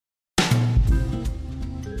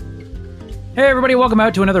Hey everybody, welcome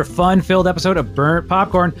out to another fun-filled episode of Burnt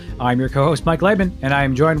Popcorn. I'm your co-host Mike Leibman, and I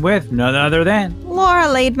am joined with none other than Laura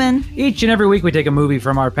Leibman. Each and every week we take a movie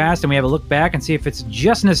from our past and we have a look back and see if it's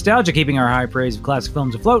just nostalgia keeping our high praise of classic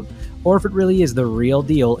films afloat, or if it really is the real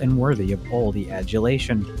deal and worthy of all the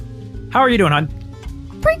adulation. How are you doing, hon?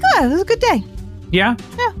 Pretty good. It was a good day. Yeah?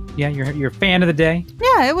 Yeah. Yeah, you're a fan of the day?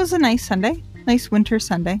 Yeah, it was a nice Sunday. Nice winter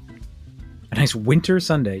Sunday. A nice winter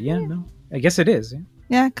Sunday. Yeah, no. I guess it is. Yeah.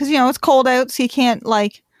 Yeah, because, it's cold out, so you can't,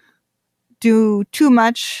 do too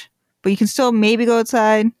much, but you can still maybe go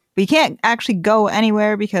outside. But you can't actually go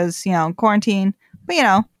anywhere because, quarantine. But, it was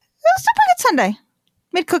a pretty good Sunday.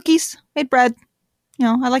 Made cookies, made bread.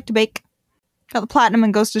 I like to bake. Got the platinum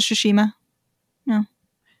and Ghost of Tsushima.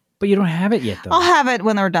 But you don't have it yet, though. I'll have it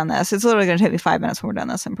when we're done this. It's literally going to take me 5 minutes when we're done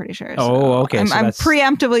this, I'm pretty sure. Oh, okay. I'm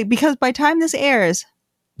preemptively, because by the time this airs,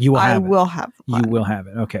 I will have the platinum. You will have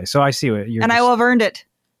it. Okay, so I see what you're... And I will have earned it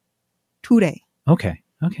today. Okay,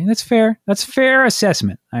 that's fair. That's fair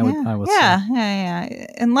assessment, I would say. Yeah.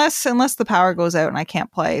 Unless the power goes out and I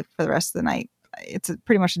can't play for the rest of the night, it's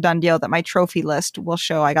pretty much a done deal that my trophy list will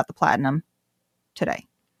show I got the platinum today.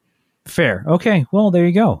 Fair. Okay, well, there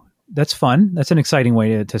you go. That's fun. That's an exciting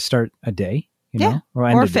way to start a day, know?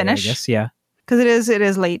 Or finish. Day, I guess, yeah. Because it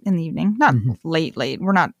is late in the evening. Not late.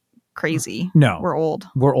 We're not crazy. No. We're old.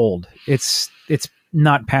 It's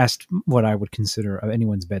not past what I would consider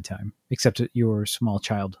anyone's bedtime, except your small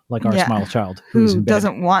child, like our small child who's in bed.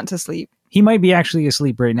 Doesn't want to sleep. He might be actually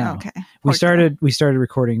asleep right now. Okay. We started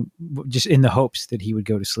recording just in the hopes that he would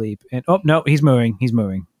go to sleep. And oh no, he's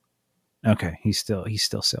moving. Okay, he's still. He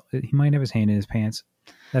might have his hand in his pants.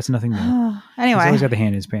 That's nothing new. Anyway, he's always got the hand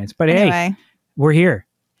in his pants. But hey, we're here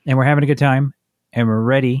and we're having a good time and we're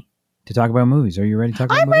ready to talk about movies. Are you ready to talk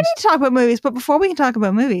about movies? I'm ready to talk about movies, but before we can talk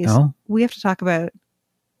about movies, we have to talk about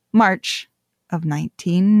March of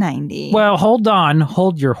 1990. Well, hold on.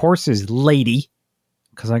 Hold your horses, lady,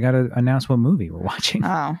 because I got to announce what movie we're watching.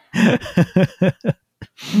 Oh.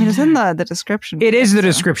 It's in the description. It is the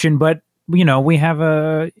description, but, we have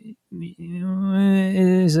it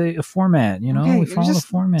is a format, Okay, we follow the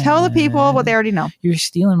format. Tell the people what they already know. You're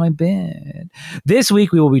stealing my bit. This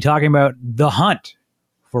week, we will be talking about The Hunt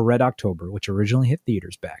for Red October, which originally hit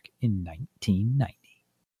theaters back in 1990.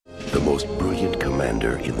 The most brilliant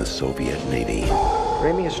commander in the Soviet Navy.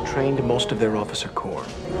 Ramey has trained most of their officer corps.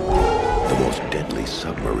 The most deadly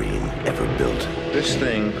submarine ever built. This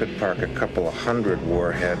thing could park a couple of 100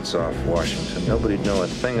 warheads off Washington. Nobody'd know a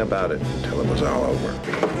thing about it until it was all over.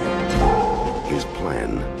 His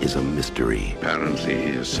plan is a mystery. Apparently,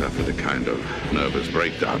 he has suffered a kind of nervous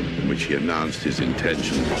breakdown in which he announced his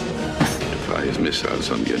intention to fire his missiles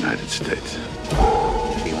on the United States.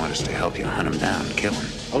 You want us to help you hunt him down, kill him?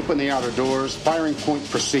 Open the outer doors, firing point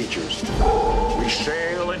procedures. We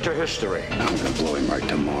sail into history. I'm going to blow him right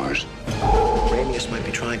to Mars. Ramius might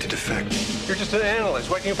be trying to defect. You're just an analyst.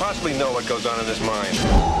 What can you possibly know what goes on in his mind?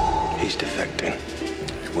 He's defecting.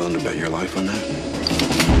 You willing to bet your life on that?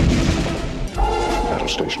 Battle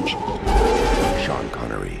stations. Sean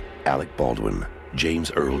Connery, Alec Baldwin, James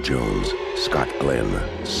Earl Jones, Scott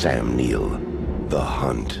Glenn, Sam Neill. The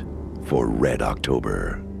Hunt for Red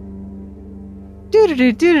October. We're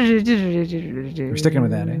sticking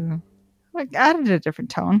with that, eh? I added a different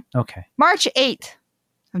tone. Okay. March 8th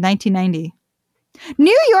of 1990.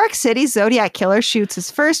 New York City Zodiac Killer shoots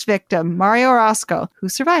his first victim, Mario Roscoe, who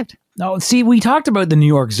survived. Oh, see, we talked about the New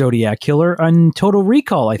York Zodiac Killer on Total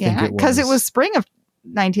Recall, I think it was. Because it was spring of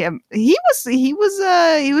 19. He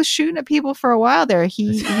was shooting at people for a while there.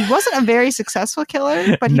 He wasn't a very successful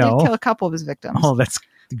killer, but he did kill a couple of his victims. Oh, that's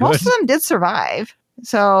good. Most of them did survive.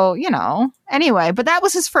 So, anyway, but that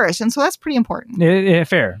was his first. And so that's pretty important.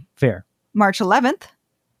 Fair. March 11th,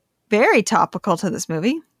 very topical to this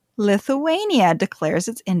movie. Lithuania declares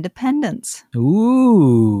its independence.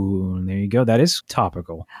 Ooh, there you go. That is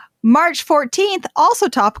topical. March 14th, also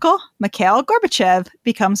topical. Mikhail Gorbachev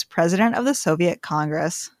becomes president of the Soviet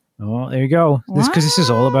Congress. Oh, there you go. Because this is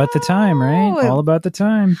all about the time, right? All about the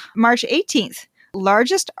time. March 18th,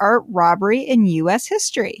 largest art robbery in U.S.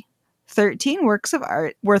 history. 13 works of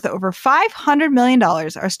art worth over $500 million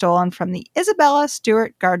are stolen from the Isabella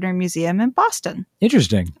Stewart Gardner Museum in Boston.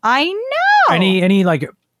 Interesting. I know. Any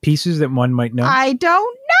pieces that one might know? I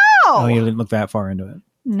don't know. Oh, you didn't look that far into it.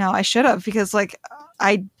 No, I should have, because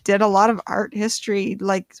I did a lot of art history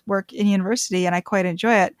work in university, and I quite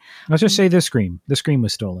enjoy it. Let's just say the Scream. The Scream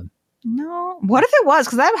was stolen. No. What if it was?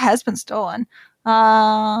 Because that has been stolen.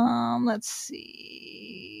 Let's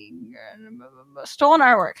see. Stolen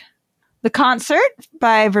artwork. The Concert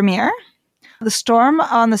by Vermeer. The Storm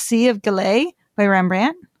on the Sea of Calais by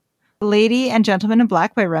Rembrandt. Lady and Gentleman in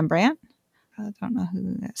Black by Rembrandt. I don't know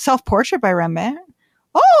who. Self-Portrait by Rembrandt.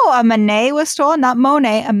 Oh, a Manet was stolen. Not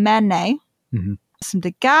Monet, a Manet. Mm-hmm. Some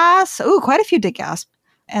Degas. Oh, quite a few Degas.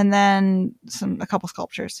 And then a couple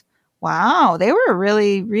sculptures. Wow, they were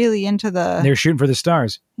really, really into They were shooting for the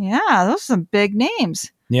stars. Yeah, those are some big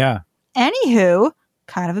names. Yeah. Anywho,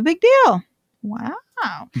 kind of a big deal. Wow.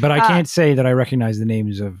 But I can't say that I recognize the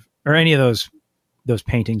names of, or any of those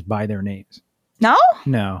paintings by their names. No?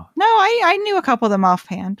 No. No, I knew a couple of them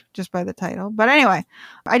offhand just by the title. But anyway,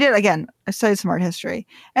 I studied some art history.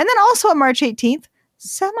 And then also on March 18th,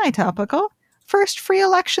 semi-topical, first free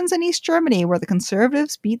elections in East Germany where the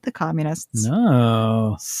conservatives beat the communists.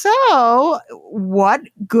 No. So, what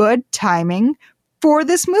good timing for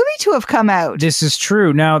this movie to have come out. This is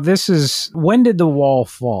true. Now, when did the wall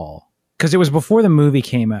fall? Because it was before the movie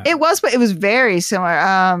came out. It was, but it was very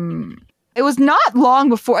similar. It was not long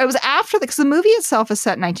before. It was after because the movie itself is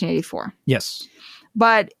set in 1984. Yes.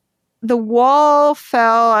 But the wall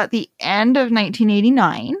fell at the end of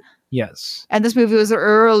 1989. Yes. And this movie was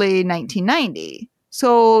early 1990.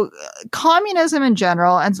 So communism in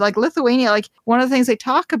general, and like Lithuania, like one of the things they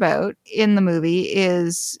talk about in the movie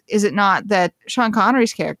is it not that Sean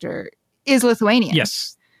Connery's character is Lithuanian?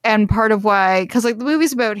 Yes. And part of why, because like the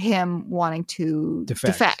movie's about him wanting to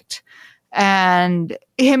defect. And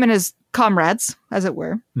him and his comrades, as it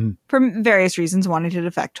were, for various reasons wanting to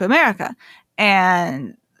defect to America.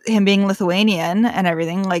 And him being Lithuanian and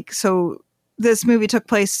everything, like, so this movie took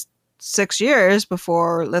place 6 years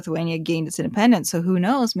before Lithuania gained its independence. So who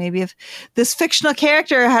knows? Maybe if this fictional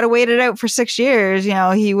character had waited out for 6 years, you know,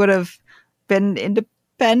 he would have been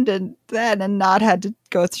independent then and not had to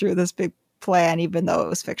go through this big plan, even though it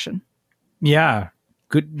was fiction. Yeah.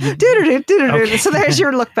 Good. Okay. So there's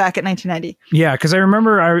your look back at 1990. Yeah, because I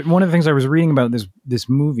remember one of the things I was reading about this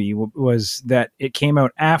movie was that it came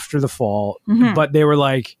out after the fall, but they were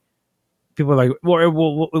like, people were like,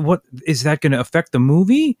 well, what is that going to affect the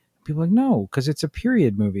movie? People are like, no, because it's a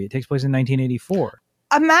period movie. It takes place in 1984.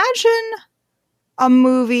 Imagine a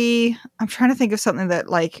movie. I'm trying to think of something that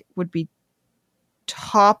like would be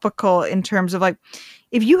topical in terms of like,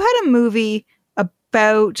 if you had a movie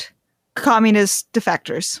about communist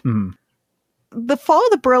defectors. The fall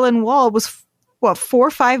of the Berlin Wall was 4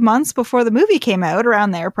 or 5 months before the movie came out,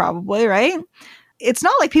 around there probably, right? It's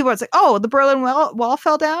not like people are like, oh, the Berlin Wall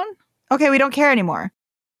fell down? Okay, we don't care anymore.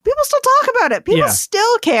 People still talk about it. People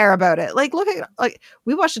still care about it. Like, look at, like,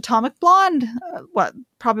 we watched Atomic Blonde,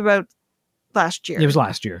 probably about last year. It was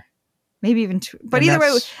last year. Maybe even two. But either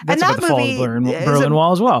way, and that movie, fall of the Berlin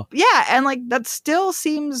Wall as well. Yeah, and like that still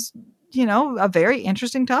seems, you know, a very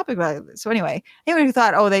interesting topic. So anyway, anyone who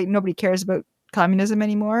thought, nobody cares about communism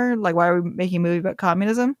anymore, like why are we making a movie about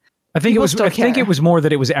communism? I think it was more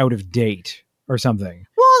that it was out of date or something.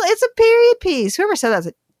 Well, it's a period piece. Whoever said that's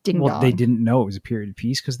a ding dong. Well, they didn't know it was a period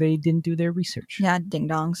piece because they didn't do their research. Yeah, ding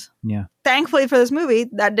dongs. Yeah. Thankfully for this movie,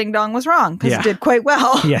 that ding dong was wrong because it did quite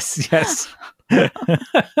well. Yes.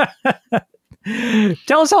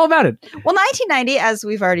 Tell us all about it. Well, 1990, as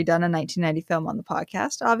we've already done a 1990 film on the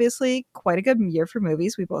podcast, obviously quite a good year for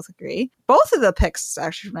movies. We both agree. Both of the picks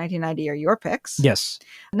actually from 1990 are your picks. Yes.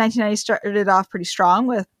 1990 started off pretty strong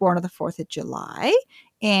with Born on the 4th of July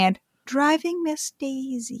and Driving Miss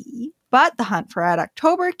Daisy. But The Hunt for Red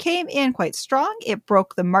October came in quite strong. It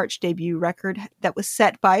broke the March debut record that was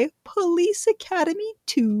set by Police Academy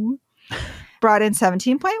 2. Brought in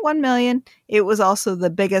 $17.1 million. It was also the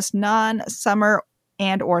biggest non-summer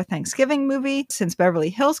and or Thanksgiving movie since Beverly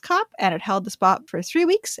Hills Cop, and it held the spot for 3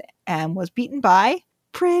 weeks and was beaten by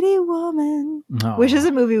Pretty Woman, which is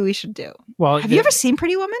a movie we should do. Well, have you ever seen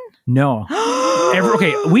Pretty Woman? No.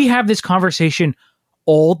 Okay, we have this conversation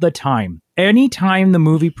all the time. Anytime the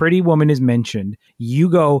movie Pretty Woman is mentioned, you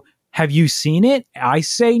go, have you seen it? I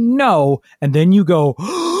say no. And then you go,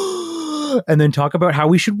 and then talk about how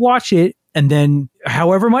we should watch it. And then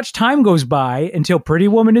however much time goes by until Pretty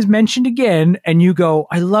Woman is mentioned again. And you go,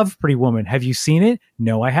 I love Pretty Woman. Have you seen it?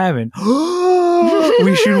 No, I haven't.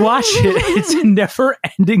 We should watch it. It's a never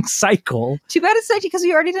ending cycle. Too bad it's 90 because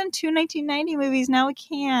we already done 2 1990 movies. Now we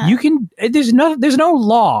can't. You can, there's no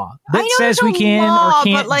law that says we can or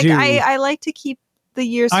can't but like, do. I like to keep the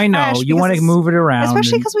years I know. You want to move it around.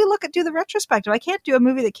 Especially because we do the retrospective. I can't do a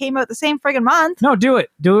movie that came out the same friggin' month. No, do it.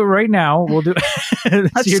 Do it right now. We'll do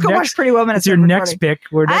it. Let's just go watch Pretty Woman. It's your next pick.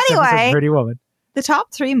 We're next episode Pretty Woman. The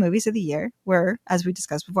top 3 movies of the year were, as we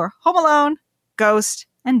discussed before, Home Alone, Ghost,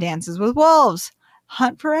 and Dances with Wolves.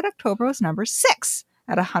 Hunt for Red October was number 6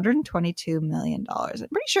 at $122 million. I'm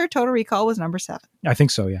pretty sure Total Recall was number 7. I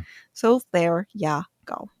think so, yeah. So there ya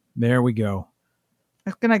go. There we go.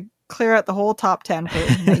 I'm going to clear out the whole top 10 for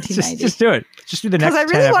 1990. just do it. Just do the next 10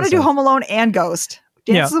 Because I really want to do episodes. Home Alone and Ghost.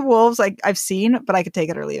 Dance Yeah. of the Wolves, like I've seen, but I could take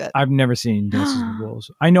it or leave it. I've never seen Dances with Wolves.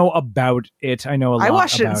 I know about it. I know a lot I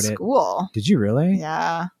watched it in about it. school. Did you really?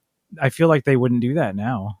 Yeah, I feel like they wouldn't do that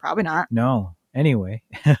now. probably not. No. Anyway.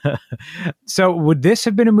 So would this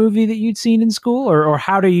have been a movie that you'd seen in school? Or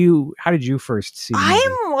how did you first see the movie?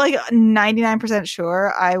 I'm like 99%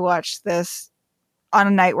 sure I watched this on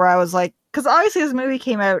a night where I was like, because obviously this movie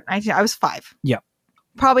came out, I was 5. Yeah.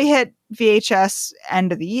 Probably hit VHS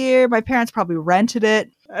end of the year. My parents probably rented it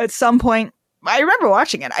at some point. I remember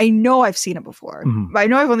watching it. I know I've seen it before. Mhm. I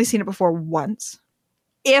know I've only seen it before once.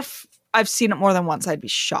 If I've seen it more than once, I'd be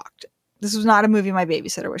shocked. This was not a movie my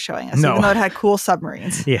babysitter was showing us, No. even though it had cool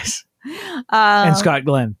submarines. Yes. And Scott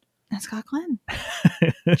Glenn. And Scott Glenn.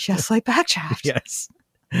 Just like Backdraft. Yes.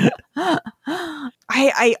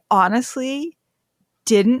 I honestly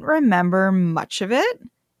didn't remember much of it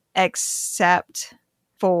except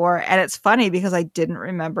for, and it's funny because I didn't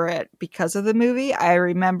remember it because of the movie. I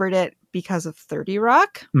remembered it because of 30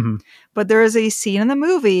 Rock. Mhm. But there is a scene in the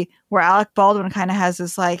movie where Alec Baldwin kind of has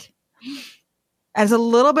this like, has a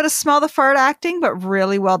little bit of smell the fart acting, but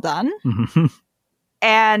really well done. Mhm.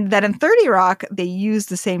 And then in 30 Rock, they use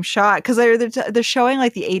the same shot because they're showing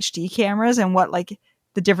like the HD cameras and what like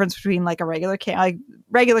the difference between like a regular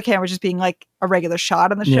camera just being like a regular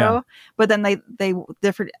shot on the show. Yeah. But then they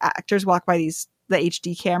different actors walk by the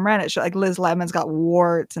HD camera and it's like Liz Lemon's got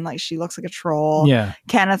warts and like she looks like a troll. Yeah.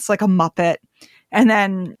 Kenneth's like a Muppet. And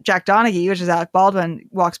then Jack Donaghy, which is Alec Baldwin,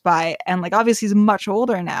 walks by and like obviously he's much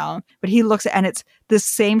older now, but he looks and it's the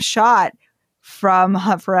same shot from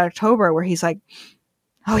Hunt for Red October where he's like,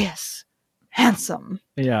 oh yes, handsome.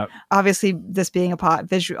 Yeah. Obviously, this being a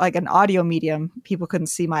visual, like an audio medium, people couldn't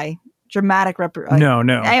see my dramatic No.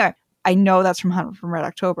 Anyway, I know that's from Hunt from Red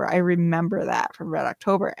October. I remember that from Red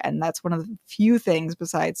October, and that's one of the few things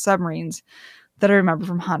besides submarines that I remember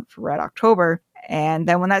from Hunt for Red October. And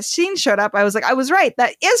then when that scene showed up, I was like, I was right.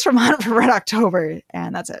 That is from Hunt for Red October,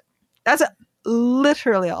 and that's it. That's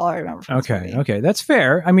literally all I remember from this movie. Okay, that's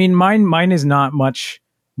fair. I mean, mine is not much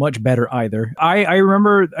better either. I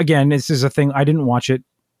remember, again, this is a thing, I didn't watch it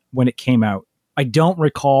when it came out. I don't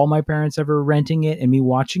recall my parents ever renting it and me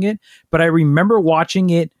watching it, but I remember watching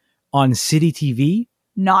it on City TV.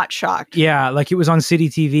 Not shocked. Yeah, like it was on City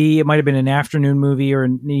TV. It might have been an afternoon movie or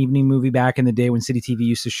an evening movie back in the day when City TV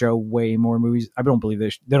used to show way more movies. I don't believe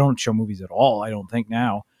they don't show movies at all, I don't think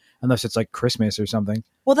now, unless it's like Christmas or something.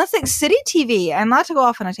 Well, that's like City TV, and not to go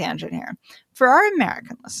off on a tangent here. For our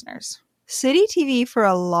American listeners, City TV for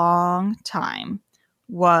a long time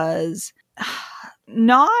was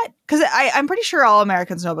not, because I'm pretty sure all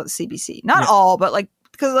Americans know about the CBC. Not all, but like,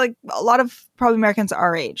 because like a lot of probably Americans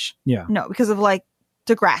our age. Yeah. No, because of like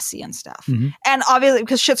Degrassi and stuff. Mhm. And obviously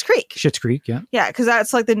because Schitt's Creek. Schitt's Creek, yeah. Yeah, because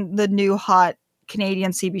that's like the new hot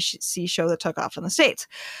Canadian CBC show that took off in the States.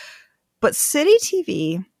 But City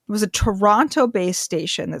TV was a Toronto-based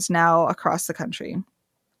station that's now across the country.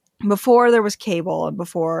 Before there was cable and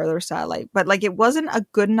before there was satellite. But like it wasn't a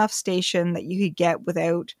good enough station that you could get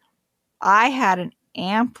without... I had an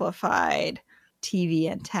amplified TV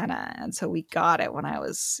antenna, and so we got it when I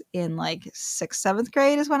was in like 6th, 7th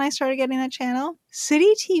grade is when I started getting that channel.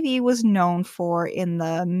 City TV was known for, in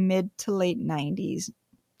the mid to late 90s,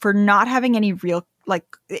 for not having any real, like,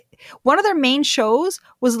 one of their main shows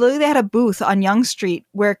was literally they had a booth on Yonge Street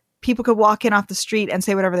where people could walk in off the street and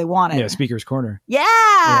say whatever they wanted. Yeah, Speaker's Corner.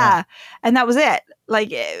 Yeah. And that was it.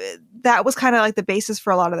 Like, that was kind of like the basis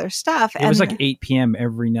for a lot of their stuff. It was like 8 p.m.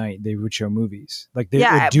 every night they would show movies. Like they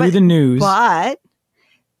Yeah, would do but- the news. But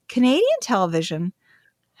Canadian television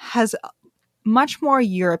has much more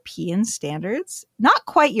European standards. Not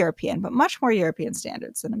quite European, but much more European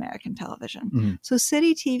standards than American television. Mhm. So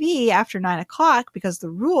City TV after 9 o'clock, because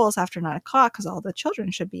the rules after 9 o'clock, because all the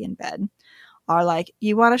children should be in bed, are like,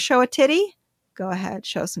 you want to show a titty? Go ahead,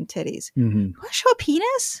 show some titties. Mhm. You want to show a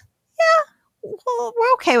penis? Yeah, well,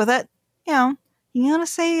 we're okay with it. You know, you want to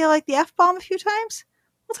say like the F-bomb a few times?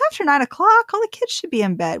 Well, it's after 9 o'clock. All the kids should be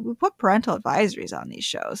in bed. We put parental advisories on these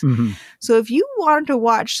shows. Mhm. So if you wanted to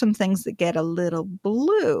watch some things that get a little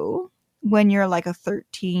blue when you're like a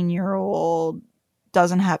 13-year-old,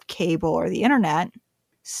 doesn't have cable or the internet,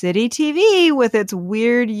 City TV with its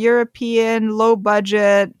weird European, low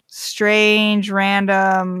budget, strange,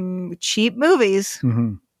 random, cheap movies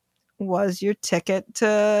Mhm. was your ticket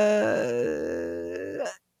to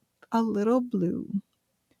a little blue.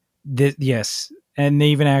 Yes. And they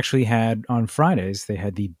even actually had, on Fridays, they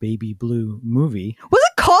had the Baby Blue movie. Was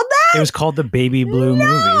it called that? It was called the Baby Blue movie.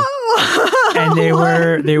 No! And they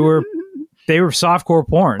were They were softcore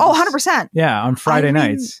porn. Oh, 100%. Yeah, on Friday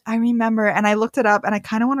nights. I remember, and I looked it up, and I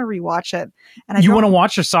kind of want to rewatch it. And You want to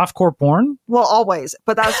watch a softcore porn? Well, always,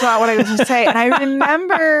 but that's not what I was going to say. And I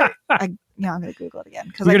remember, I'm going to Google it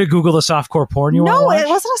again. You're going to Google the softcore porn you want to watch? No, it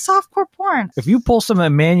wasn't a softcore porn. If you pull some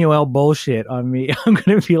Emmanuel bullshit on me, I'm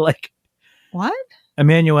going to be like, what?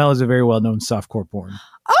 Emmanuel is a very well-known softcore porn.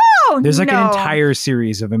 Oh, There's like an entire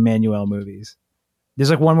series of Emmanuel movies. There's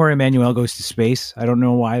like one where Emmanuel goes to space. I don't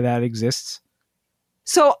know why that exists.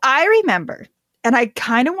 So I remember, and I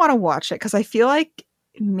kind of want to watch it because I feel like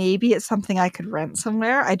maybe it's something I could rent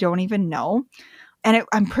somewhere. I don't even know. And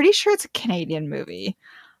I'm pretty sure it's a Canadian movie.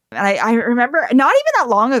 And I remember not even that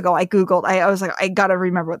long ago, I Googled, I was like, I got to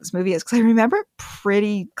remember what this movie is because I remember it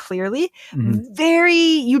pretty clearly.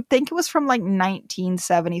 Mm-hmm. You'd think it was from like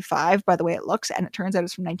 1975 by the way it looks. And it turns out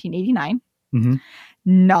it's from 1989. Mm-hmm.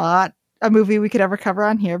 Not a movie we could ever cover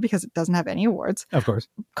on here because it doesn't have any awards. Of course.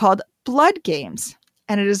 Called Blood Games.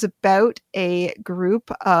 And it is about a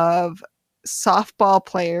group of softball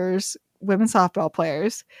players, women softball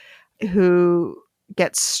players, who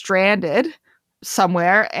get stranded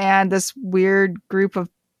somewhere. And this weird group of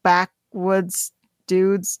backwoods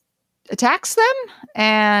dudes attacks them.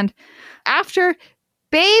 And after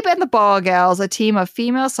Babe and the Ball Gals, a team of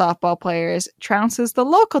female softball players, trounces the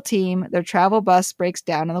local team, their travel bus breaks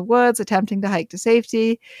down in the woods, attempting to hike to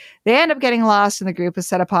safety. They end up getting lost, and the group is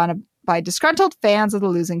set upon by disgruntled fans of the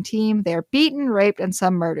losing team. They are beaten, raped, and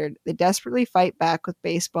some murdered. They desperately fight back with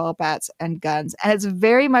baseball bats and guns. And it's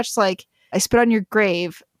very much like I Spit on Your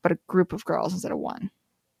Grave, but a group of girls instead of one.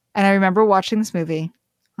 And I remember watching this movie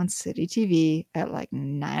on City TV at like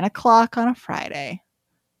 9 o'clock on a Friday.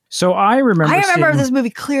 So I remember this movie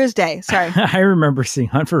clear as day. Sorry. I remember seeing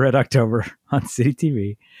Hunt for Red October on City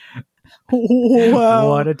TV. Wow.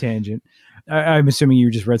 What a tangent. I'm assuming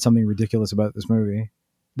you just read something ridiculous about this movie.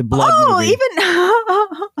 The Blood movie.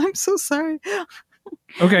 I'm so sorry.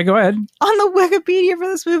 Okay, go ahead. On the Wikipedia for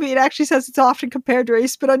this movie, it actually says it's often compared to A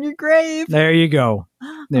Spit on Your Grave. There you go.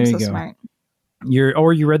 There you go. Smart. You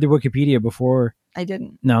read the Wikipedia before. I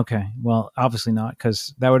didn't. No, okay. Well, obviously not,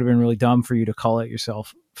 because that would have been really dumb for you to call out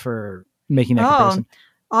yourself for making that comparison.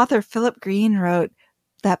 Author Philip Green wrote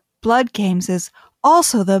that Blood Games is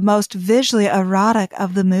also the most visually erotic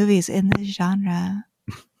of the movies in this genre.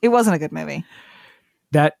 It wasn't a good movie.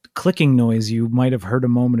 That clicking noise you might have heard a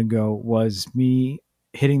moment ago was me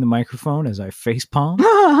hitting the microphone as I facepalm.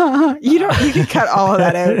 You can cut all of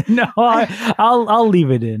that out. No, I'll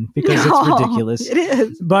leave it in because it's ridiculous. It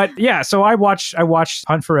is. But yeah, so I watched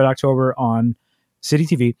Hunt for Red October on City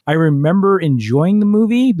TV. I remember enjoying the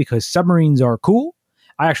movie because submarines are cool.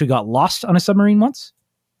 I actually got lost on a submarine once.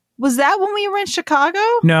 Was that when we were in Chicago?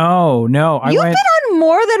 No. You've been on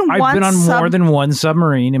more than one. I've been on more than one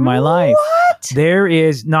submarine in my life. What? There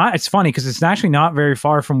is not. It's funny because it's actually not very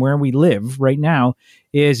far from where we live right now.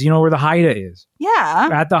 Is where the Haida is? Yeah.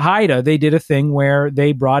 At the Haida, they did a thing where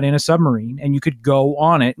they brought in a submarine and you could go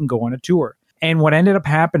on it and go on a tour. And what ended up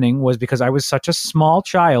happening was because I was such a small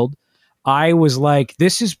child, I was like,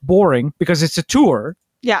 this is boring because it's a tour.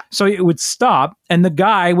 Yeah. So it would stop and the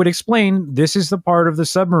guy would explain, this is the part of the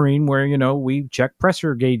submarine where, we check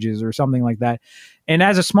pressure gauges or something like that. And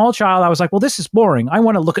as a small child, I was like, well, this is boring. I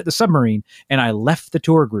want to look at the submarine. And I left the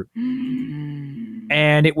tour group.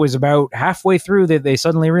 And it was about halfway through that they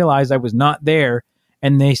suddenly realized I was not there.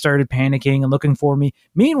 And they started panicking and looking for me.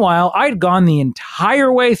 Meanwhile, I'd gone the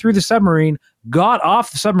entire way through the submarine, got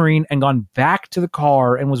off the submarine and gone back to the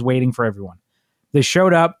car and was waiting for everyone. They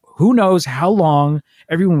showed up. Who knows how long?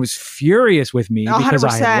 Everyone was furious with me because 100%.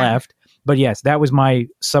 I had left. But yes, that was my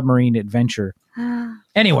submarine adventure.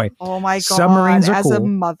 Anyway. Oh my God. Submarines are cool. As a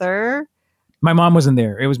mother. My mom wasn't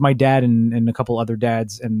there. It was my dad and a couple other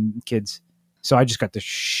dads and kids. So I just got the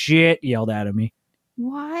shit yelled out of me.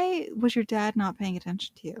 Why was your dad not paying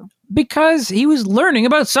attention to you? Because he was learning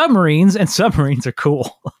about submarines and submarines are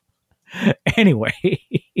cool. Anyway.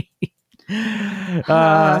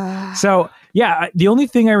 So yeah, the only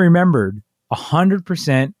thing I remembered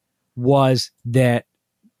 100% was that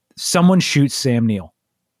someone shoots Sam Neill.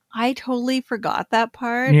 I totally forgot that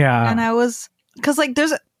part. Yeah. And I was, because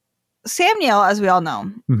there's Sam Neill, as we all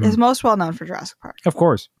know, is most well known for Jurassic Park. Of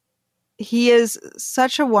course. He is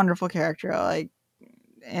such a wonderful character,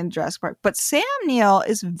 in Jurassic Park. But Sam Neill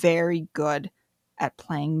is very good at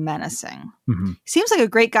playing menacing. Mm-hmm. He seems like a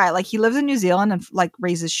great guy. He lives in New Zealand and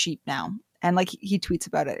raises sheep now. And he tweets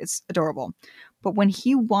about it. It's adorable. But when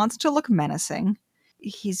he wants to look menacing,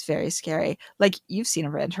 he's very scary. You've seen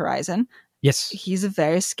Event Horizon. Yes. He's a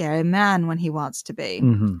very scary man when he wants to be.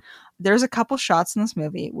 Mm-hmm. There's a couple shots in this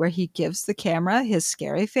movie where he gives the camera his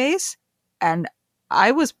scary face. And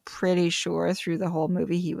I was pretty sure through the whole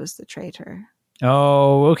movie he was the traitor.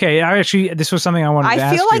 Oh, okay. This was something I wanted to I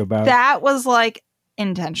feel ask like you about. that was like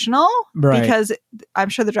intentional, Right. because I'm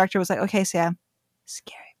sure the director was like, "Okay, Sam,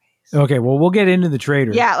 scary face." Okay, well, we'll get into the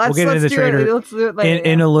traitor. Yeah, we'll get into the traitor Let's do it later.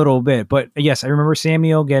 in a little bit. But yes, I remember Sam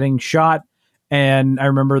Neill getting shot, and I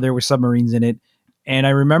remember there were submarines in it. And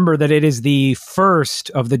I remember that it is the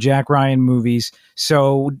first of the Jack Ryan movies.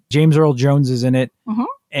 So James Earl Jones is in it. Mhm.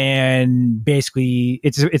 And basically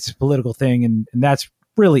it's a political thing. And that's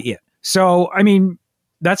really it. So, I mean,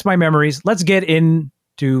 that's my memories. Let's get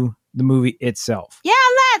into the movie itself. Yeah,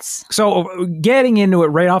 let's. So getting into it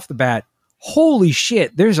right off the bat, holy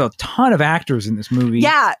shit, there's a ton of actors in this movie.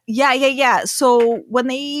 Yeah. So when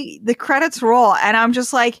the credits roll, and I'm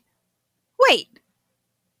just like, wait,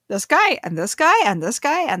 this guy and this guy and this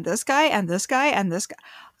guy and this guy and this guy and this guy.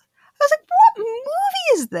 I was like, what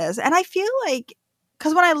movie is this? And I feel like,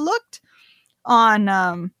 because when I looked on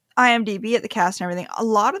IMDb at the cast and everything, a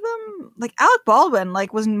lot of them, like Alec Baldwin,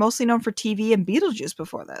 like was mostly known for TV and Beetlejuice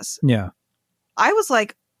before this. Yeah. I was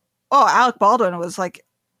like, oh, Alec Baldwin was like,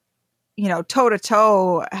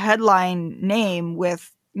 toe-to-toe headline name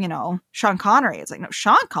with, Sean Connery. It's like, no,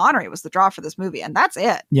 Sean Connery was the draw for this movie, and that's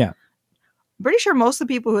it. Yeah. I'm pretty sure most of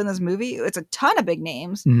the people who are in this movie, it's a ton of big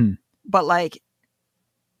names, but like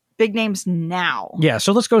big names now. Yeah,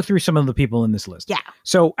 so let's go through some of the people in this list. Yeah.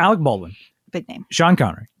 So Alec Baldwin. Big name. Sean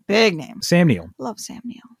Connery. Big name. Sam Neill. Love Sam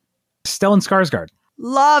Neill. Stellan Skarsgård.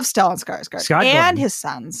 Love Stellan Skarsgård. Scott and Glenn. his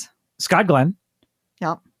sons. Scott Glenn.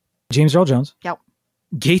 Yep. James Earl Jones. Yep.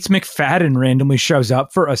 Gates McFadden randomly shows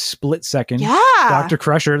up for a split second. Yeah. Dr.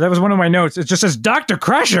 Crusher. That was one of my notes. It just says Dr.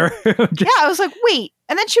 Crusher. Yeah, I was like, wait.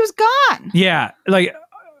 And then she was gone. Yeah. Like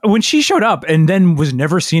when she showed up and then was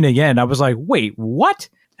never seen again, I was like, wait, what?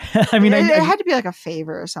 I mean, it had to be like a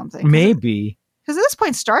favor or something. Maybe. Because at this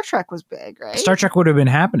point, Star Trek was big, right? Star Trek would have been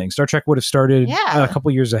happening. Star Trek would have started Yeah. a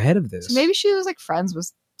couple years ahead of this. So maybe she was like friends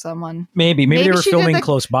with someone. Maybe they were she did filming the-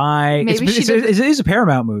 close by. maybe It is a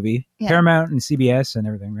Paramount movie. Yeah. Paramount and CBS and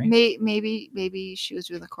everything, right? Maybe she was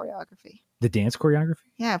doing the choreography. The dance choreography?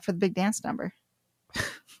 Yeah, for the big dance number.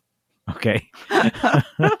 Okay.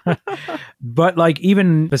 But like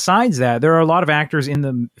even besides that, there are a lot of actors in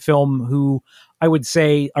the film who I would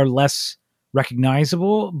say are less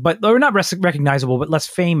recognizable, or not recognizable, but less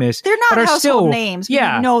famous. They're but not are household still, names, but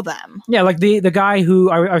yeah. you know them. Yeah, like the guy who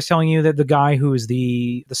I was telling you that the guy who is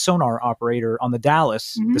the sonar operator on the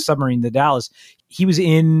Dallas, the submarine, the Dallas, he was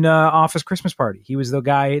in Office Christmas Party. He was the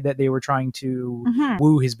guy that they were trying to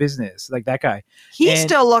woo his business, like that guy. He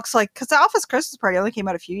still looks like, because the Office Christmas Party only came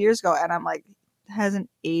out a few years ago, and I'm like, hasn't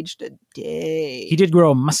aged a day. He did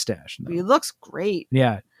grow a mustache, though. He looks great.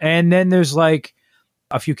 Yeah, and then there's like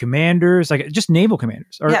a few commanders, like just naval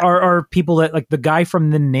commanders, are people that like the guy from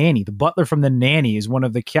The Nanny, the butler from The Nanny is one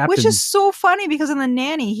of the captains. Which is so funny because in The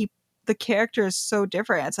Nanny, the character is so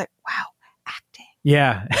different. It's like, wow, acting.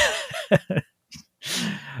 Yeah.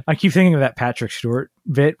 I keep thinking of that Patrick Stewart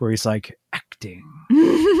bit where he's like acting.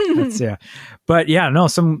 That's, yeah. But yeah, no,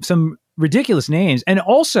 some ridiculous names, and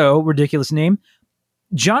also ridiculous name.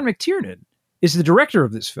 John McTiernan is the director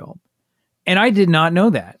of this film, and I did not know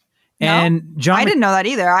that. And John, I didn't know that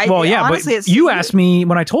either. Honestly, but you asked me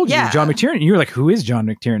when I told you Yeah. John McTiernan. You were like, "Who is John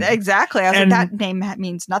McTiernan?" Exactly. I was And- like, that name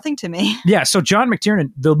means nothing to me. Yeah, so John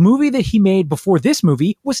McTiernan, the movie that he made before this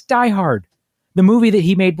movie was Die Hard. The movie that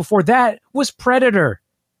he made before that was Predator.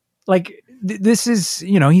 Like this is,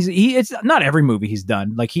 it's not every movie he's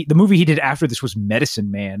done. Like the movie he did after this was Medicine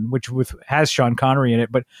Man, which has Sean Connery in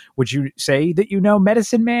it. But would you say that you know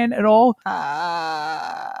Medicine Man at all?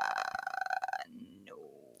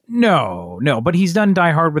 No, but he's done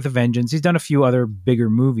Die Hard with a Vengeance. He's done a few other bigger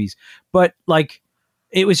movies, but like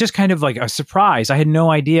it was just kind of like a surprise. I had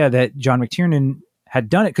no idea that John McTiernan had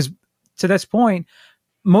done it, because to this point,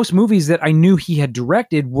 most movies that I knew he had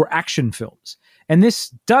directed were action films, and this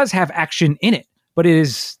does have action in it, but it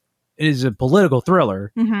is a political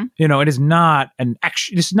thriller. It is not an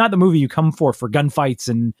action. It's not the movie you come for gunfights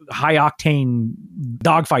and high octane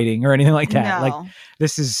dogfighting or anything like that. No. Like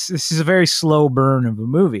this is a very slow burn of a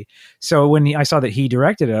movie. So when I saw that he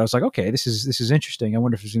directed it, I was like, okay, this is interesting. I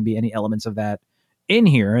wonder if there's going to be any elements of that in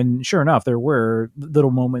here. And sure enough, there were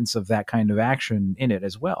little moments of that kind of action in it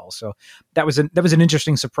as well. So that was an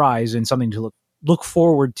interesting surprise and something to look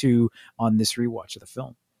forward to on this rewatch of the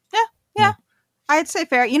film. Yeah. I'd say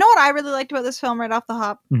fair. You know what I really liked about this film right off the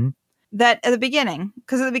hop? Mhm. That at the beginning,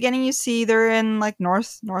 because at the beginning you see they're in like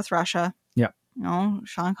North Russia. Yeah.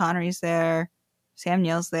 Sean Connery's there, Sam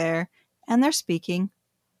Neill's there, and they're speaking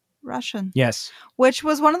Russian. Yes. Which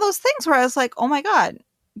was one of those things where I was like, oh my God,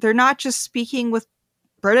 they're not just speaking with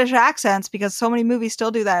British accents, because so many movies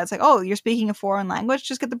still do that. It's like, oh, you're speaking a foreign language?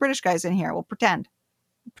 Just get the British guys in here. We'll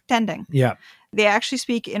pretending. Yeah. They actually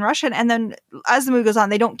speak in Russian. And then as the movie goes on,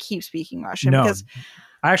 they don't keep speaking Russian. No. Because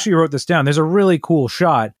I actually wrote this down. There's a really cool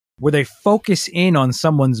shot where they focus in on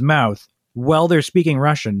someone's mouth while they're speaking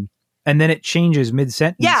Russian, and then it changes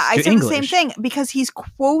mid-sentence yeah, I to said English. the same thing, because he's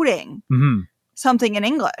quoting something in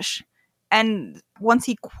English. And once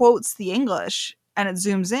he quotes the English and it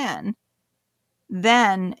zooms in,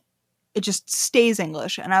 then it just stays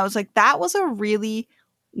English. And I was like, that was a really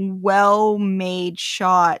well-made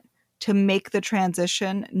shot to make the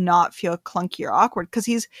transition not feel clunky or awkward. Because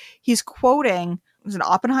he's quoting, was it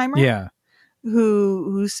Oppenheimer? Yeah.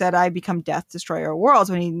 Who said, "I become death, destroyer of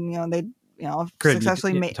worlds," when they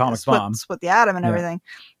successfully made split the atom and everything.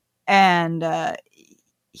 And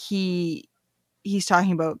he's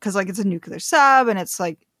talking about, because like it's a nuclear sub, and it's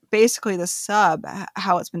like basically the sub,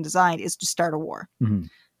 how it's been designed is to start a war.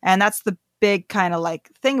 And that's the big kind of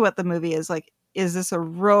like thing about the movie, is like, is this a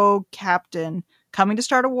rogue captain coming to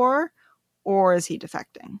start a war, or is he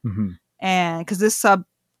defecting? And because this sub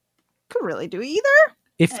could really do either.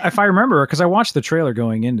 If I remember, because I watched the trailer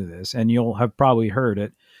going into this, and you'll have probably heard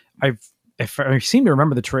it, if I seem to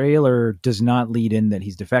remember, the trailer does not lead in that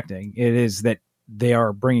he's defecting. It is that they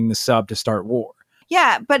are bringing the sub to start war.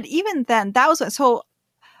 Yeah, but even then, that was so.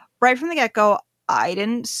 Right from the get-go, I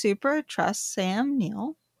didn't super trust Sam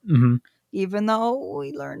Neill, even though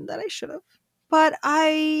we learned that I should have. But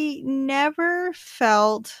I never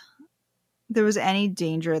felt there was any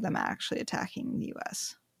danger of them actually attacking the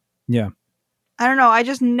U.S. Yeah. I don't know. I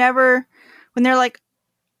just never, when they're like,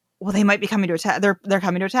 well, they might be coming to attack. They're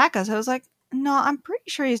coming to attack us. I was like, no, I'm pretty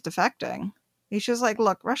sure he's defecting. He's just like,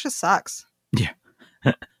 look, Russia sucks. Yeah.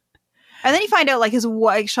 And then you find out like his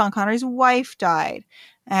wife, Sean Connery's wife, died,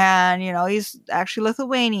 and he's actually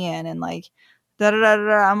Lithuanian, and like da da da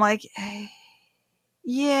da. I'm like, hey,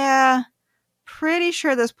 yeah, pretty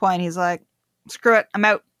sure at this point he's like, screw it, I'm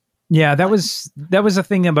out. Yeah, that was a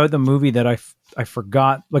thing about the movie that I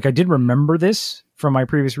forgot. Like, I did remember this from my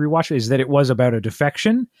previous rewatch, is that it was about a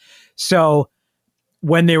defection. So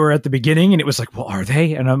when they were at the beginning and it was like, well, are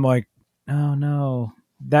they? And I'm like, oh no,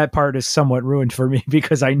 that part is somewhat ruined for me,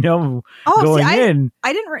 because I know in.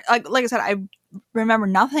 I didn't like I said, I remember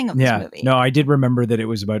nothing of this movie. No, I did remember that it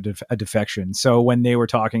was about a defection. So when they were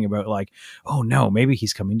talking about like, oh no, maybe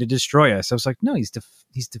he's coming to destroy us, I was like, no, he's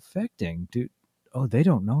defecting, dude. Oh, they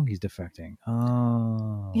don't know he's defecting.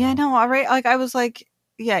 Oh. Yeah, no, all right. Like, I was like,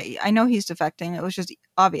 yeah, I know he's defecting. It was just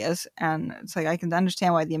obvious. And it's like, I can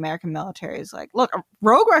understand why the American military is like, look, a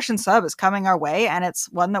rogue Russian sub is coming our way. And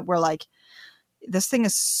it's one that we're like, this thing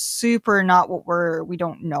is super not what we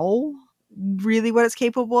don't know really what it's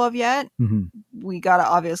capable of yet. We got to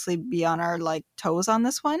obviously be on our like toes on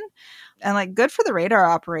this one. And like, good for the radar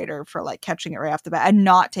operator for like catching it right off the bat and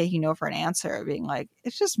not taking no for an answer, being like,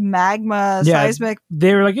 it's just magma, seismic.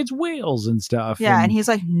 They were like, it's whales and stuff. Yeah. And he's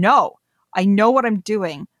like, no, I know what I'm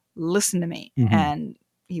doing. Listen to me. And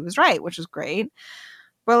he was right, which was great.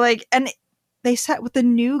 But like, and they set with the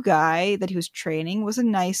new guy that he was training was a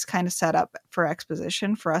nice kind of setup for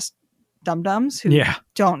exposition for us dum-dums who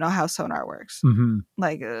don't know how sonar works.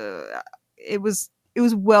 Like, it was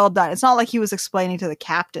well done. It's not like he was explaining to the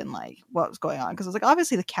captain like what was going on, because it was like,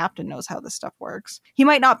 obviously the captain knows how this stuff works. He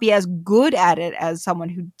might not be as good at it as someone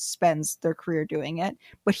who spends their career doing it,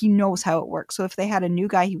 but he knows how it works. So if they had a new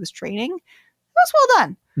guy he was training, it was well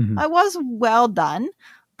done. It was well done.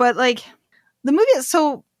 But like, the movie,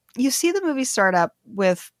 so you see the movie start up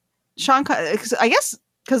with Sean, I guess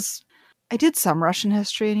because I did some Russian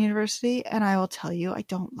history in university, and I will tell you, I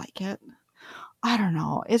don't like it. I don't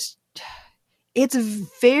know. It's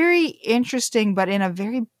very interesting, but in a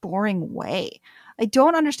very boring way. I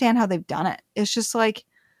don't understand how they've done it. It's just like,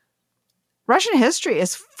 Russian history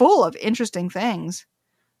is full of interesting things,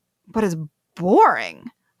 but it's boring.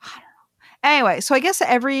 I don't know. Anyway, so I guess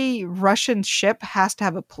every Russian ship has to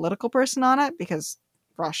have a political person on it because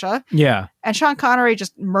Russia. Yeah. And Sean Connery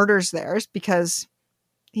just murders theirs because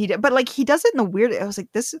he did, but like, he does it in a weird, I was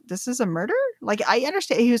like, this is a murder? Like, I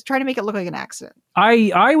understand he was trying to make it look like an accident.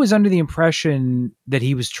 I was under the impression that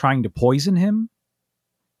he was trying to poison him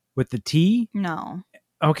with the tea. No.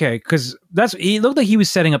 Okay, because he looked like he was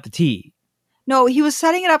setting up the tea. No, he was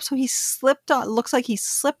setting it up so he slipped on, looks like he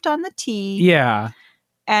slipped on the tea. Yeah.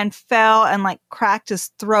 And fell and like cracked his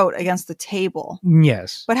throat against the table.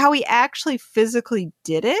 Yes. But how he actually physically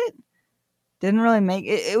did it, Didn't really make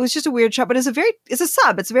it. It was just a weird shot, but it's a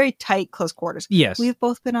sub. It's very tight, close quarters. Yes. We've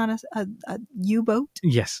both been on a U-boat.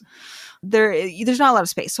 Yes. There's not a lot of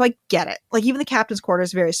space, so I get it. Like even the captain's quarters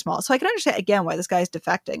is very small, so I can understand again why this guy's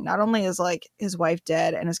defecting. Not only is like his wife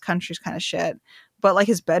dead and his country's kind of shit, but like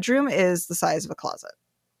his bedroom is the size of a closet,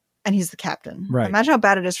 and he's the captain. Right. Imagine how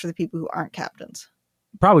bad it is for the people who aren't captains.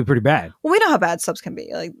 Probably pretty bad. Well, we know how bad subs can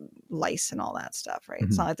be, like lice and all that stuff, right?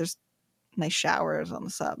 It's not like there's nice showers on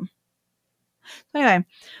the sub. Anyway,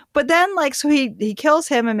 but then like so he kills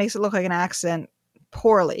him and makes it look like an accident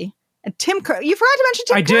poorly. And Tim Curry, you forgot to mention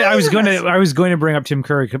Tim Curry. I was going to bring up Tim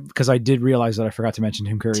Curry because I did realize that I forgot to mention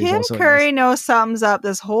Tim Curry. Tim Curry knows something's up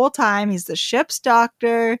this whole time. He's the ship's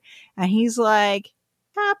doctor, and he's like,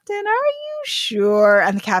 "Captain, are you sure?"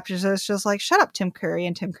 And the captain is just like, "Shut up, Tim Curry."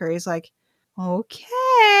 And Tim Curry's like, "Okay."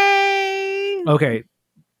 Okay,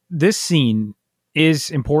 this scene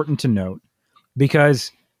is important to note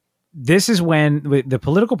because this is when the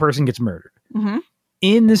political person gets murdered. Mm-hmm.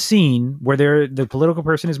 In the scene where the political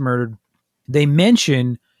person is murdered, they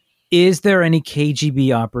mention, is there any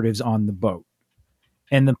KGB operatives on the boat?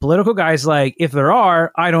 And the political guy's like, if there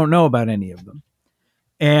are, I don't know about any of them.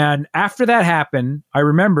 And after that happened, I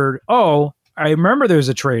remembered there's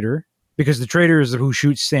a traitor because the traitor is who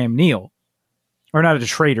shoots Sam Neill. Or not a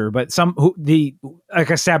traitor, but like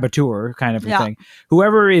a saboteur kind of a thing.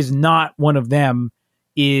 Whoever is not one of them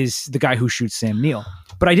is the guy who shoots Sam Neill.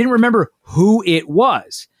 But I didn't remember who it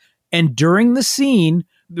was. And during the scene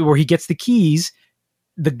where he gets the keys,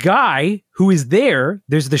 the guy who is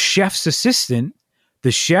there's the chef's assistant.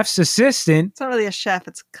 The chef's assistant. It's not really a chef,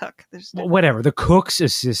 it's a cook. Whatever, the cook's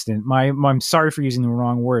assistant. I'm sorry for using the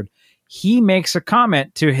wrong word. He makes a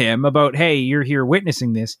comment to him about, hey, you're here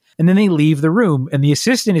witnessing this. And then they leave the room and the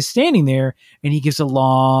assistant is standing there and he gives a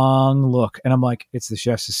long look. And I'm like, it's the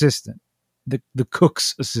chef's assistant. The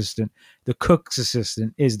cook's assistant. The cook's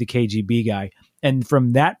assistant is the KGB guy. And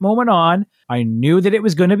from that moment on, I knew that it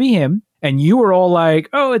was going to be him. And you were all like,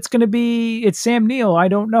 oh, it's Sam Neill. I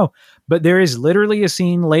don't know. But there is literally a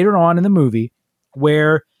scene later on in the movie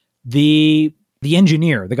where the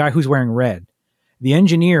engineer, the guy who's wearing red, the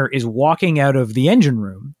engineer is walking out of the engine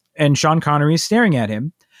room and Sean Connery is staring at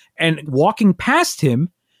him, and walking past him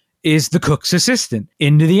is the cook's assistant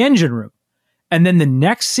into the engine room. And then the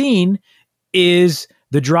next scene is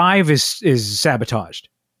the drive is sabotaged.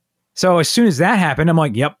 So as soon as that happened, I'm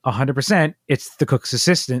like, yep, 100%. It's the cook's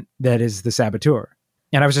assistant that is the saboteur.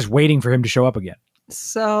 And I was just waiting for him to show up again.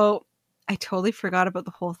 So I totally forgot about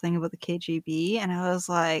the whole thing about the KGB. And I was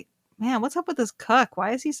like, man, what's up with this cook?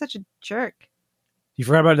 Why is he such a jerk? You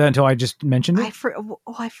forgot about that until I just mentioned it?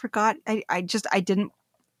 I forgot. I didn't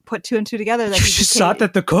put two and two together. That you just thought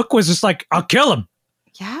that the cook was just like, I'll kill him.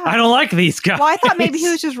 Yeah. I don't like these guys. Well, I thought maybe he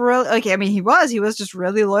was just really, he was just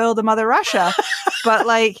really loyal to Mother Russia. But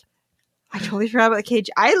like, I totally forgot about the KGB.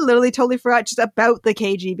 I literally totally forgot just about the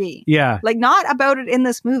KGB. Yeah. Like not about it in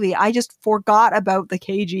this movie. I just forgot about the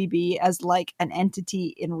KGB as like an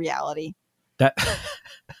entity in reality. That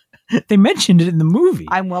they mentioned it in the movie.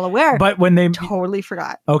 I'm well aware. But when they totally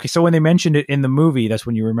forgot. Okay, so when they mentioned it in the movie, that's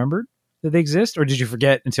when you remembered that they exist? Or did you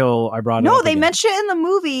forget until I brought it up? No, they mentioned it in the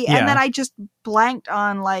movie, and then I just blanked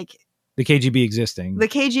on like the KGB existing. The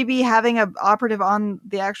KGB having an operative on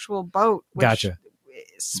the actual boat. Which gotcha.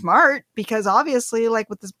 Is smart, because obviously, like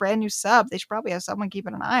with this brand new sub, they should probably have someone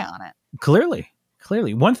keeping an eye on it. Clearly.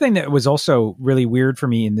 One thing that was also really weird for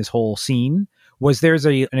me in this whole scene was there's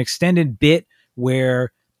an extended bit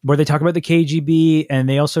where they talk about the KGB, and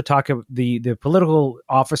they also talk about the political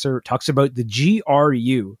officer talks about the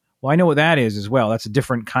GRU. Well, I know what that is as well. That's a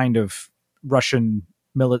different kind of Russian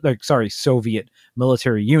Soviet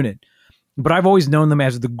military unit. But I've always known them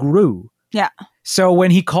as the GRU. Yeah. So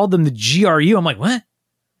when he called them the GRU, I'm like, what?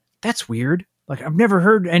 That's weird. Like, I've never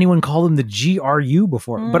heard anyone call them the GRU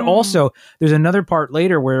before. But also, there's another part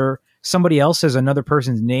later where somebody else says another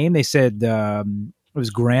person's name. They said it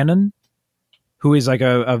was Granin, who is like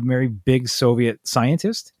a very big Soviet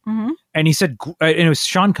scientist. Mm-hmm. And he said, and it was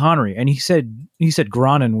Sean Connery, and he said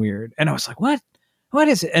Granin weird. And I was like, what? What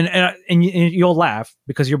is it? And you'll laugh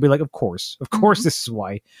because you'll be like, of course, this is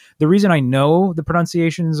why. The reason I know the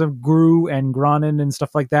pronunciations of GRU and Granin and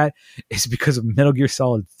stuff like that is because of Metal Gear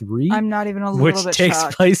Solid 3. I'm not even a little bit shocked. Which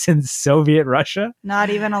takes place in Soviet Russia. Not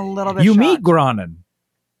even a little bit shocked. You shocked. meet Granin.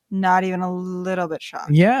 Not even a little bit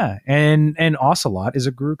shocked. Yeah. And Ocelot is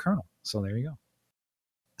a GRU colonel. So there you go.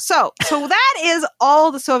 So that is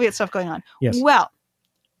all the Soviet stuff going on. Yes. Well,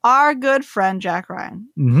 our good friend Jack Ryan,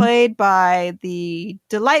 played by the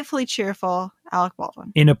delightfully cheerful Alec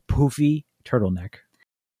Baldwin. In a poofy turtleneck.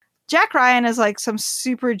 Jack Ryan is like some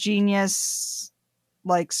super genius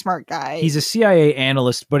like smart guy. He's a CIA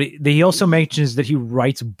analyst, but he also mentions that he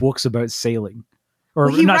writes books about sailing. Or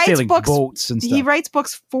Well, he not writes sailing, books- boats and stuff. He writes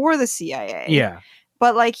books for the CIA. Yeah.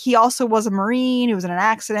 But like he also was a Marine who was in an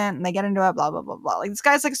accident and they get into it, blah, blah, blah, blah. Like this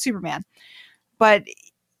guy's like a Superman. But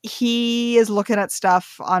he is looking at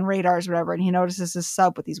stuff on radars or whatever, and he notices this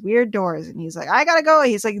sub with these weird doors, and he's like, I gotta go.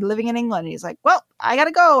 He's like living in England, and he's like, well, I gotta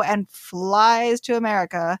go, and flies to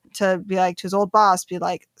America to be like to his old boss, be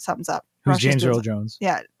like, something's up. Who's Russia's James doing Earl something. Jones.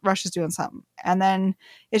 Yeah, Russia's doing something. And then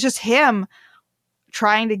it's just him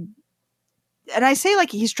trying to, and I say like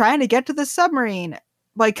he's trying to get to the submarine,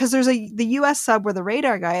 like because there's the US sub where the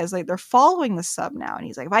radar guy is, like they're following the sub now, and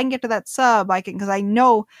he's like, if I can get to that sub, I can, because I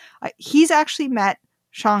know he's actually met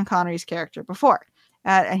Sean Connery's character before,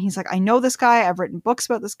 and he's like, I know this guy, I've written books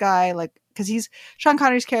about this guy, like because Sean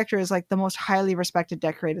Connery's character is like the most highly respected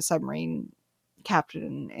decorated submarine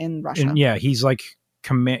captain in Russia. And yeah, he's like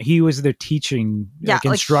he was their teaching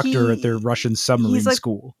instructor at their Russian submarine he's like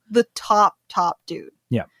school. The top dude.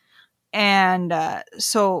 Yeah. And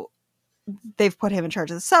so they've put him in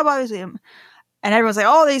charge of the sub, obviously, and everyone's like,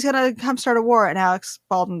 oh, he's gonna come start a war. And Alex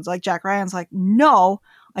Baldwin's like, Jack Ryan's like, no,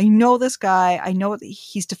 I know this guy. I know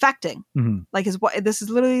he's defecting. Mm-hmm. Like this is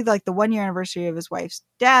literally like the 1 year anniversary of his wife's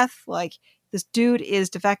death. Like this dude is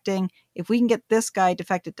defecting. If we can get this guy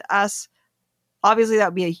defected to us, obviously that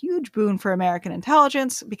would be a huge boon for American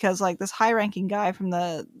intelligence, because like this high ranking guy from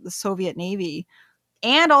the Soviet Navy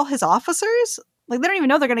and all his officers, like they don't even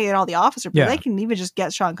know they're going to get all the officers, but they can even just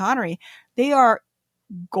get Sean Connery. They are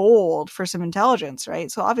gold for some intelligence,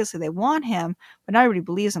 right? So obviously they want him, but not everybody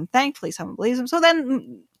believes him. Thankfully someone believes him. So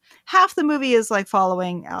then half the movie is like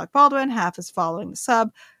following Alec Baldwin, half is following the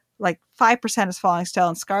sub, like 5% is following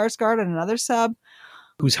Stellan Skarsgård and another sub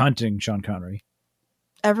who's hunting Sean Connery.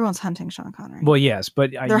 Everyone's hunting Sean Connery. Well, yes,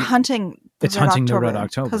 but they're hunting the Red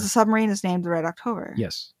October because the submarine is named the Red October.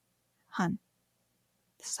 Yes. The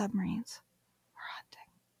submarines are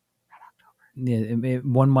hunting Red October. Yeah,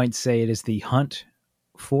 one might say it is the hunt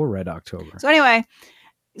for Red October. So anyway,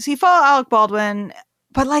 so you follow Alec Baldwin,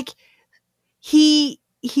 but like he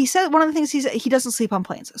said one of the things he doesn't sleep on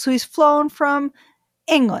planes. So he's flown from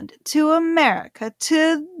England to America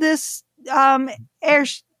to this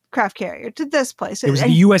aircraft carrier to this place. It was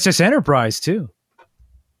the USS Enterprise too.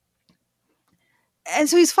 And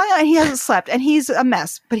so he's flying and he hasn't slept and he's a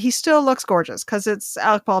mess, but he still looks gorgeous because it's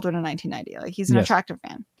Alec Baldwin in 1990. Like he's an attractive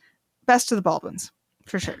man. Best of the Baldwins,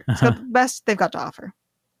 for sure. It's got the best they've got to offer.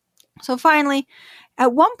 So finally,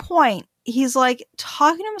 at one point, he's like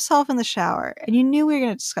talking to himself in the shower, and you knew we were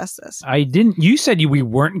going to discuss this. I didn't. You said we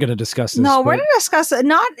weren't going to discuss this. No, we're going to discuss it,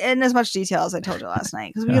 not in as much detail as I told you last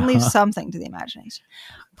night, because we can leave something to the imagination.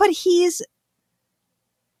 But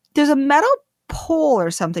there's a metal pole or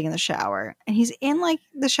something in the shower, and he's in like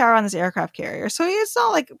the shower on this aircraft carrier. So it's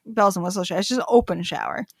not like bells and whistles shower; it's just an open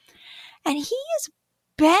shower, and he is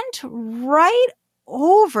bent right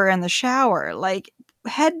over in the shower, like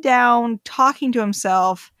head down, talking to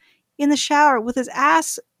himself in the shower with his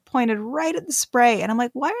ass pointed right at the spray. And I'm like,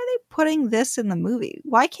 why are they putting this in the movie?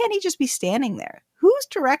 Why can't he just be standing there? Whose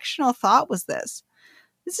directional thought was this?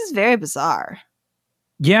 This is very bizarre.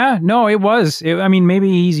 Yeah, no, it was. I mean,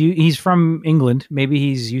 maybe he's from England. Maybe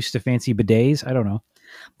he's used to fancy bidets. I don't know.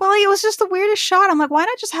 But like, it was just the weirdest shot. I'm like, why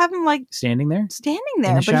not just have him like standing there?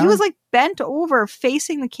 But he was like bent over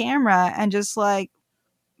facing the camera and just like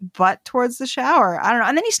butt towards the shower. I don't know.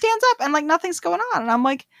 And then he stands up and like nothing's going on. And I'm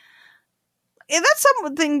like, if that's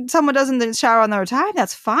something someone does in the shower on their time,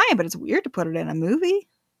 that's fine. But it's weird to put it in a movie.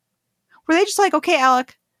 Were they just like, okay,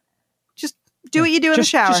 Alec, just do what you do in the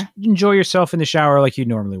shower. Just enjoy yourself in the shower like you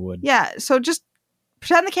normally would. Yeah. So just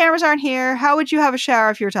pretend the cameras aren't here. How would you have a shower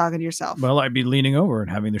if you were talking to yourself? Well, I'd be leaning over and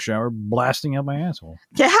having the shower blasting out my asshole.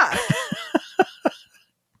 Yeah.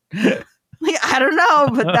 Like, I don't know,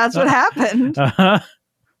 but that's what happened.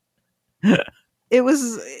 It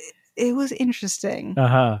was interesting.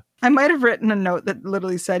 I might have written a note that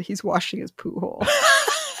literally said he's washing his poo hole.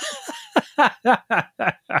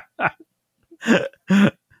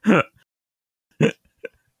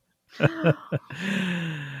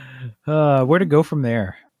 Where to go from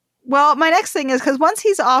there? Well, my next thing is because once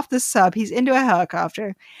he's off the sub, he's into a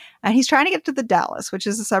helicopter and he's trying to get to the Dallas, which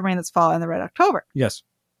is the submarine that's following the Red October. Yes.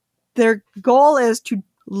 Their goal is to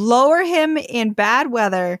lower him in bad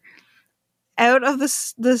weather out of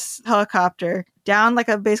this helicopter down like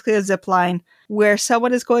basically a zip line where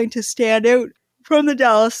someone is going to stand out from the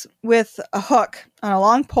Dallas with a hook on a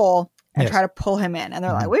long pole and try to pull him in. And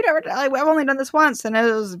they're like, we've only done this once and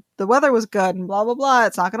the weather was good and blah, blah, blah.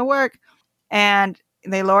 It's not going to work. And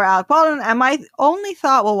they lower Alec Baldwin. And my only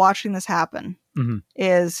thought while watching this happen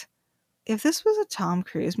is if this was a Tom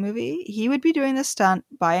Cruise movie, he would be doing this stunt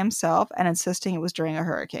by himself and insisting it was during a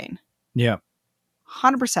hurricane. Yeah.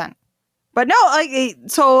 100%. But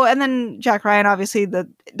no, and then Jack Ryan, obviously, it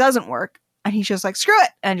doesn't work. And he's just like, screw it.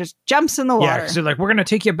 And just jumps in the water. Yeah, because they're like, we're going to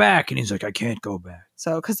take you back. And he's like, I can't go back.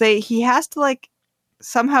 So, because he has to like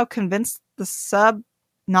somehow convince the sub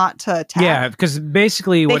not to attack. Yeah, because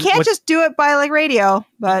basically... They can't just do it by like radio.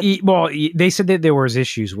 But they said that there was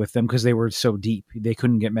issues with them because they were so deep. They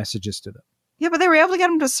couldn't get messages to them. Yeah, but they were able to get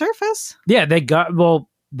them to surface. Yeah, they got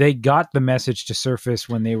the message to surface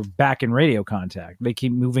when they were back in radio contact. They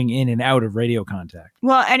keep moving in and out of radio contact.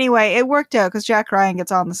 Well, anyway, it worked out because Jack Ryan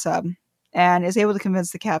gets on the sub and is able to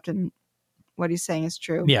convince the captain what he's saying is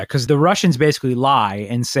true. Yeah, because the Russians basically lie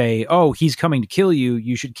and say, oh, he's coming to kill you.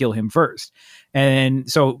 You should kill him first. And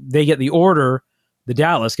so they get the order. The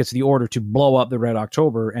Dallas gets the order to blow up the Red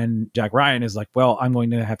October. And Jack Ryan is like, well, I'm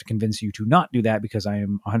going to have to convince you to not do that because I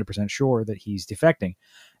am 100% sure that he's defecting.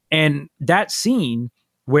 And that scene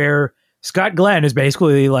where Scott Glenn is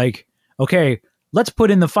basically like, okay, let's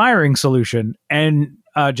put in the firing solution. And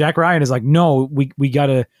Jack Ryan is like, no, we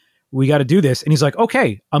gotta do this. And he's like,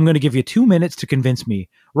 okay, I'm going to give you 2 minutes to convince me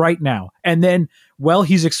right now. And then while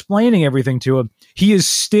he's explaining everything to him, he is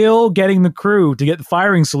still getting the crew to get the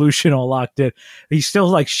firing solution all locked in. He's still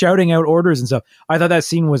like shouting out orders and stuff. I thought that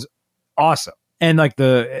scene was awesome. And like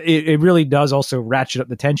it really does also ratchet up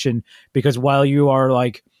the tension because while you are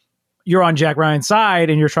like, you're on Jack Ryan's side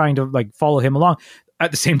and you're trying to like follow him along. At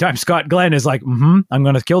the same time, Scott Glenn is like, I'm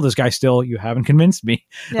going to kill this guy still. You haven't convinced me.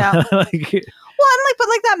 Yeah. But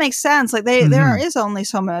that makes sense. Like there is only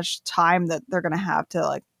so much time that they're going to have to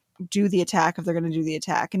like do the attack if they're going to do the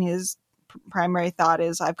attack. And his primary thought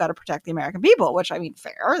is, I've got to protect the American people, which I mean,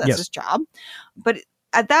 fair. That's his job. But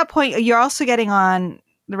at that point, you're also getting on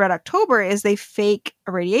the Red October is they fake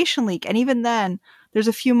a radiation leak. And even then, there's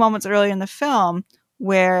a few moments earlier in the film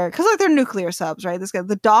where, because like they're nuclear subs, right? This guy,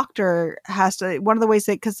 the doctor has to, one of the ways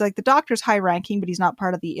because like the doctor's high ranking, but he's not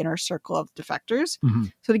part of the inner circle of defectors. Mm-hmm.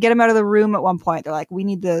 So to get him out of the room at one point, they're like, we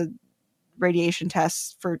need the radiation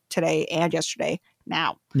tests for today and yesterday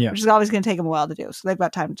now, which is always going to take them a while to do. So they've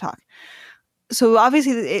got time to talk. So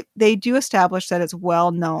obviously they do establish that it's well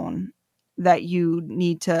known that you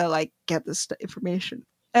need to like get this information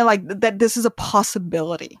and like that this is a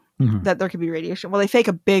possibility that there could be radiation. Well, they fake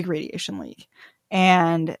a big radiation leak.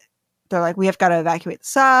 And they're like, we have got to evacuate the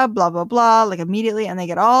sub, blah, blah, blah, like immediately. And they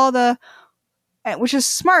get all which is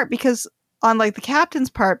smart because on like the captain's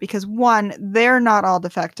part, because one, they're not all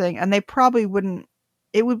defecting and they probably wouldn't,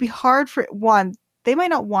 it would be hard for one, they might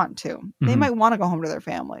not want to. They might want to go home to their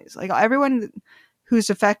families. Like everyone who's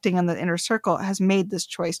defecting in the inner circle has made this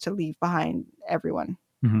choice to leave behind everyone.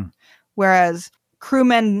 Whereas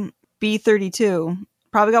crewmen B-32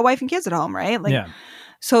 probably got wife and kids at home, right? Like,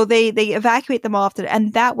 so they evacuate them off,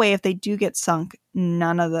 and that way, if they do get sunk,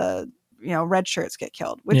 none of the red shirts get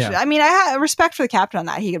killed. Which I mean, I have respect for the captain on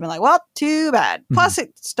that. He could have been like, "Well, too bad." Plus,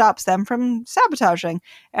 it stops them from sabotaging,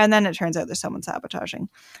 and then it turns out there's someone sabotaging.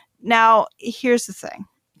 Now, here's the thing,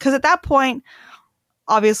 because at that point,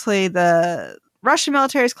 obviously, the Russian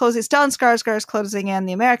military is closing. Stellan Skarsgård's closing in.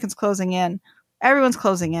 The Americans closing in. Everyone's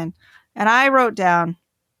closing in, and I wrote down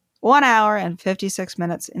 1 hour and 56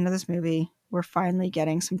 minutes into this movie. We're finally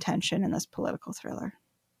getting some tension in this political thriller.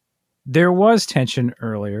 There was tension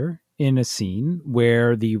earlier in a scene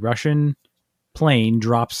where the Russian plane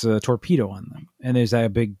drops a torpedo on them. And there's a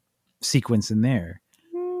big sequence in there.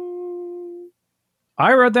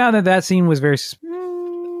 I wrote down that scene was very...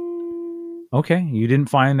 Okay, you didn't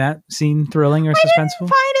find that scene thrilling or suspenseful? I didn't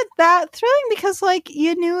find it that thrilling because, like,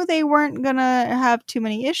 you knew they weren't going to have too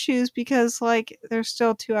many issues because, like, there's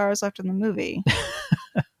still 2 hours left in the movie.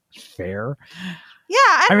 Fair. Yeah,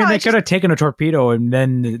 I mean, know, they could have taken a torpedo and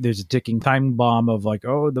then there's a ticking time bomb of like,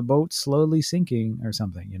 oh, the boat's slowly sinking or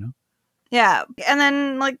something, Yeah, and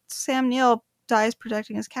then like Sam Neill dies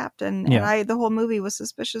protecting his captain, and the whole movie was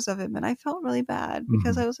suspicious of him, and I felt really bad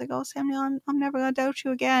because I was like, oh, Sam Neill, I'm never gonna doubt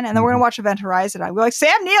you again. And then we're gonna watch Event Horizon, and I'm like,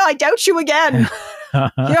 Sam Neill, I doubt you again.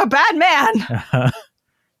 You're a bad man.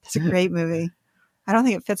 It's a great movie. I don't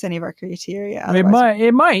think it fits any of our criteria.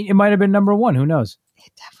 It might have been number one. Who knows?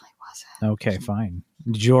 It definitely wasn't. Okay, fine.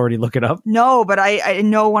 Did you already look it up? No, but I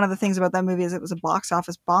know one of the things about that movie is it was a box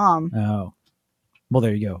office bomb. Oh. Well,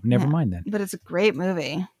 there you go. Never mind then. But it's a great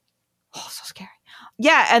movie. Oh, so scary.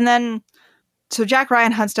 Yeah, and then so Jack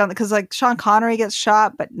Ryan hunts down because like Sean Connery gets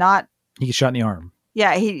shot, but not. He gets shot in the arm.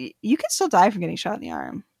 Yeah, you can still die from getting shot in the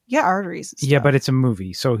arm. You got arteries. And stuff. Yeah, but it's a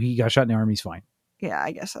movie, so he got shot in the arm. He's fine. Yeah,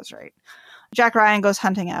 I guess that's right. Jack Ryan goes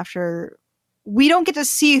hunting after. We don't get to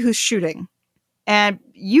see who's shooting, and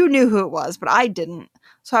you knew who it was, but I didn't.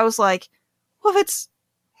 So I was like, well, if it's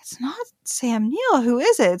not Sam Neill, who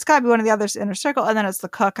is it? It's got to be one of the others in her circle. And then it's the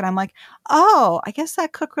cook. And I'm like, oh, I guess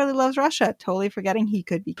that cook really loves Russia. Totally forgetting he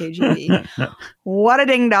could be KGB. What a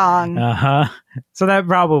ding dong. So that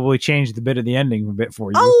probably changed the bit of the ending a bit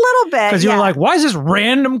for you. A little bit. Because you were like, why is this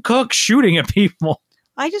random cook shooting at people?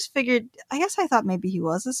 I just figured, I guess I thought maybe he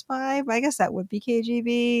was a spy, but I guess that would be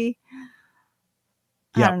KGB.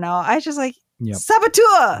 I don't know. I just like,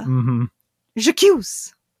 saboteur. Mm-hmm.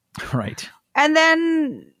 J'accuse. Right. And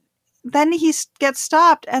then he gets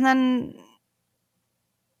stopped, and then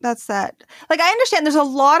that's that. Like, I understand there's a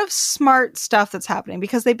lot of smart stuff that's happening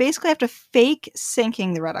because they basically have to fake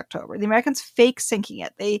sinking the Red October. The Americans fake sinking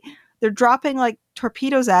it. They're dropping like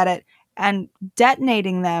torpedoes at it and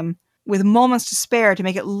detonating them with moments to spare to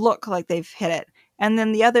make it look like they've hit it. And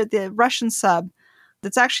then the Russian sub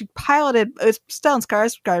that's actually piloted, it's still in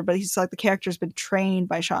Skarsgård, but he's like the character's been trained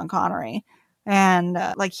by Sean Connery. And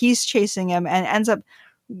like he's chasing him and ends up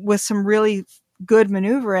with some really good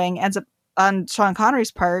maneuvering, ends up on Sean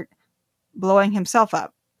Connery's part blowing himself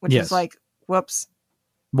up, which is like, whoops.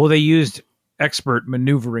 Well, they used expert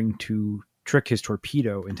maneuvering to trick his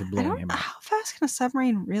torpedo into blowing him up. How fast can a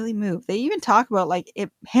submarine really move? They even talk about like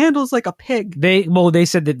it handles like a pig. They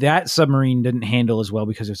said that submarine didn't handle as well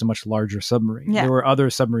because it was a much larger submarine. Yeah. There were other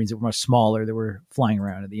submarines that were much smaller that were flying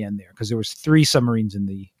around at the end there because there was 3 submarines in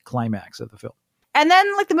the climax of the film. And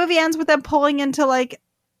then like the movie ends with them pulling into like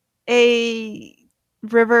a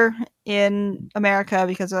river in America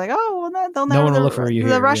because they're like, oh, well, they'll never look for you.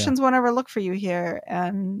 The Russians won't ever look for you here.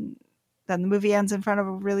 And then the movie ends in front of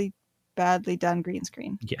a really badly done green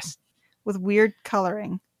screen. Yes. With weird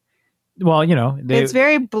coloring. Well, you know, it's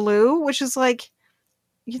very blue, which is like,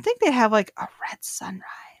 you'd think they'd have like a red sunrise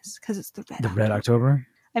because it's the Red October.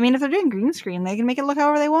 I mean, if they're doing green screen, they can make it look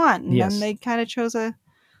however they want. And then they kind of chose a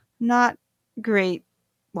not great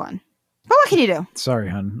one. But what can you do? Sorry,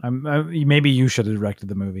 hon. Maybe you should have directed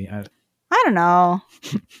the movie. I don't know.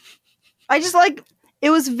 I just like,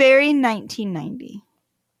 it was very 1990.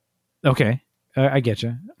 Okay. I get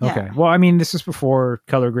you. Okay. Yeah. Well, I mean, this is before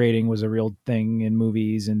color grading was a real thing in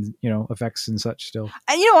movies and, you know, effects and such still.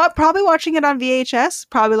 And you know what? Probably watching it on VHS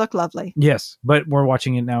probably looked lovely. Yes. But we're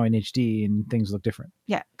watching it now in HD and things look different.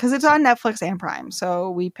 Yeah. Because it's on Netflix and Prime. So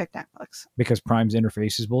we picked Netflix. Because Prime's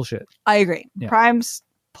interface is bullshit. I agree. Yeah. Prime's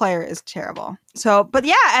player is terrible. So, but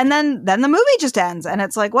yeah. And then the movie just ends and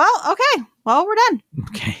it's like, well, okay. Well, we're done.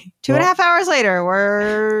 Okay. 2.5 hours later,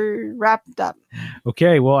 we're wrapped up.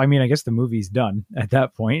 Okay. Well, I mean, I guess the movie's done at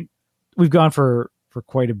that point. We've gone for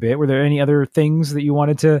quite a bit. Were there any other things that you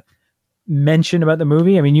wanted to mention about the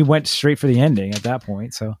movie? I mean, you went straight for the ending at that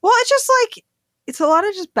point. So, well, it's just like, it's a lot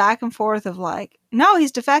of just back and forth of like, no,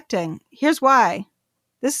 he's defecting. Here's why.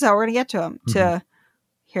 This is how we're going to get to him. Mm-hmm. To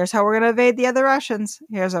here's how we're going to evade the other Russians.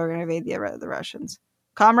 Here's how we're going to evade the other Russians.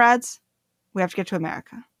 Comrades, we have to get to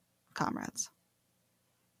America. Comrades.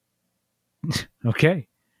 Okay.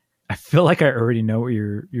 I feel like I already know what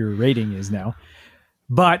your rating is now.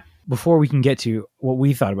 But before we can get to what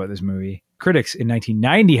we thought about this movie, critics in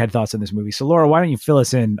 1990 had thoughts on this movie. So Laura, why don't you fill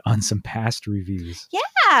us in on some past reviews?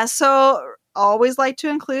 Yeah. So always like to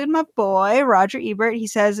include my boy, Roger Ebert. He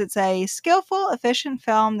says it's a skillful, efficient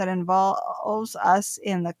film that involves us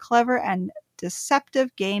in the clever and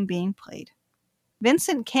deceptive game being played.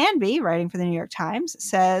 Vincent Canby, writing for the New York Times,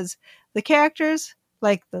 says the characters,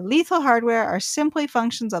 like the lethal hardware, are simply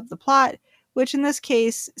functions of the plot, which in this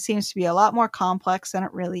case seems to be a lot more complex than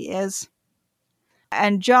it really is.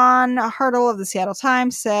 And John Hartle of the Seattle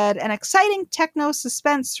Times said, an exciting techno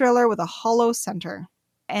suspense thriller with a hollow center.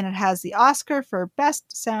 And it has the Oscar for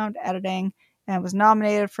Best Sound Editing and was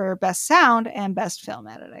nominated for Best Sound and Best Film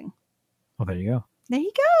Editing. Well, there you go. There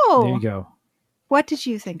you go. There you go. What did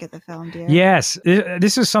you think of the film, dear? Yes,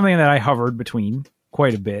 this is something that I hovered between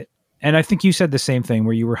quite a bit. And I think you said the same thing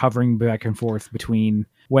where you were hovering back and forth between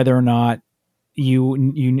whether or not you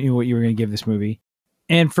knew what you were going to give this movie.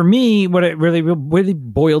 And for me, what it really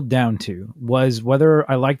boiled down to was whether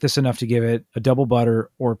I liked this enough to give it a double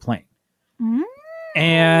butter or plain. Mm.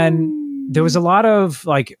 And there was a lot of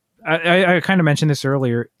like, I kind of mentioned this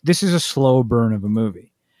earlier. This is a slow burn of a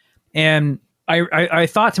movie. And I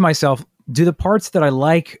thought to myself, do the parts that I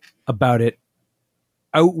like about it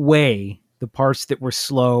outweigh the parts that were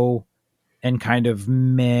slow and kind of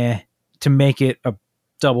meh to make it a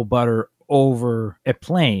double butter over a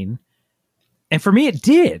plain? And for me, it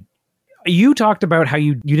did. You talked about how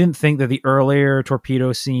you didn't think that the earlier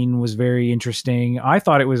torpedo scene was very interesting. I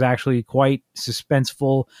thought it was actually quite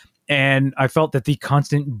suspenseful. And I felt that the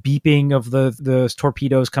constant beeping of the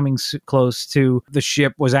torpedoes coming close to the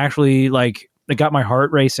ship was actually like It got my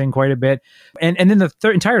heart racing quite a bit. And then the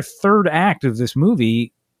entire third act of this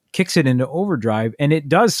movie kicks it into overdrive, and it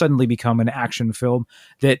does suddenly become an action film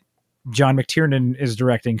that John McTiernan is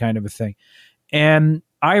directing, kind of a thing. And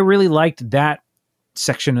I really liked that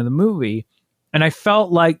section of the movie. And I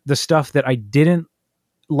felt like the stuff that I didn't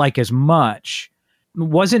like as much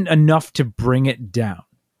wasn't enough to bring it down.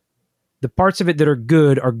 The parts of it that are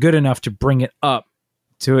good enough to bring it up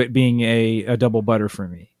to it being a double butter for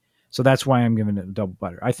me. So that's why I'm giving it a double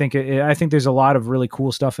butter. I think there's a lot of really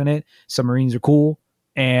cool stuff in it. Submarines are cool.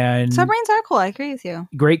 And submarines are cool. I agree with you.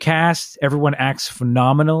 Great cast. Everyone acts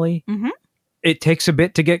phenomenally. Mm-hmm. It takes a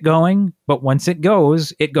bit to get going, but once it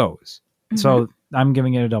goes, it goes. Mm-hmm. So I'm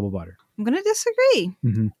giving it a double butter. I'm going to disagree.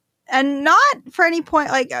 Mm-hmm. And not for any point,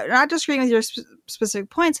 like not disagreeing with your specific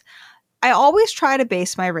points. I always try to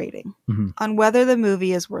base my rating on whether the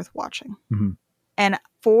movie is worth watching. Mm-hmm. And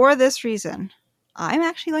for this reason, I'm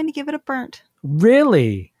actually going to give it a burnt.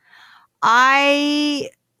 Really? I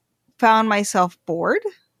found myself bored,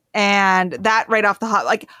 and that right off the hop,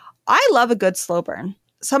 like, I love a good slow burn.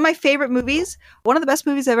 Some of my favorite movies, one of the best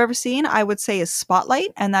movies I've ever seen, I would say, is Spotlight,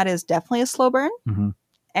 and that is definitely a slow burn. Mm-hmm.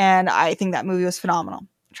 And I think that movie was phenomenal.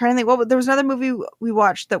 I'm trying to think, well, there was another movie we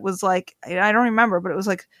watched that was like, I don't remember, but it was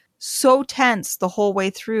like so tense the whole way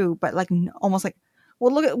through, but like almost like,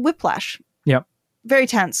 well, look at Whiplash. Yep. Very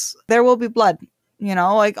tense. There Will Be Blood. You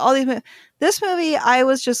know, like all these. This movie, I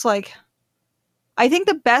was just like, I think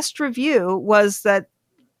the best review was that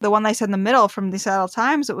the one I said in the middle from the Seattle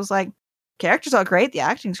Times. It was like, characters are great, the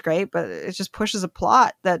acting's great, but it just pushes a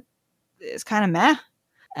plot that is kind of meh.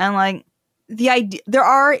 And like the idea, there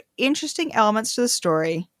are interesting elements to the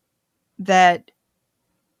story that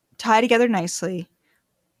tie together nicely,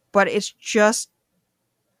 but it's just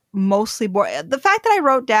mostly boring. The fact that I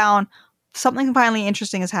wrote down something finally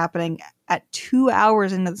interesting is happening at 2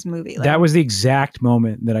 hours into this movie. Like, that was the exact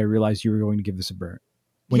moment that I realized you were going to give this a burn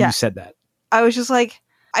when you said that. I was just like,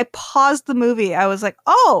 I paused the movie. I was like,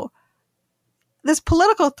 oh, this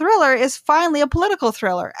political thriller is finally a political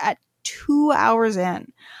thriller at 2 hours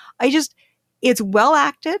in. It's well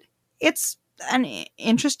acted. It's an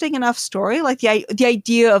interesting enough story. Like the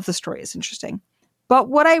idea of the story is interesting. But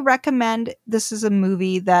would I recommend this is a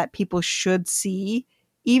movie that people should see,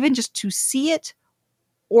 even just to see it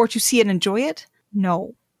or to see and enjoy it?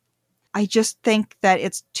 No. I just think that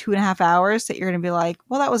it's 2.5 hours that you're going to be like,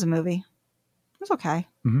 well, that was a movie. It was okay.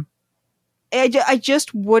 Mm-hmm. I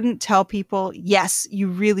just wouldn't tell people, yes, you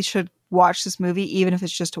really should watch this movie, even if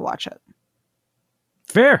it's just to watch it.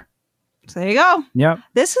 Fair. So there you go. Yep.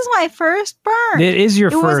 This is my first burn. It is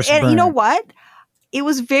your first burn. And you know what? It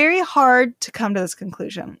was very hard to come to this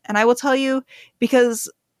conclusion. And I will tell you,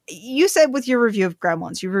 because you said with your review of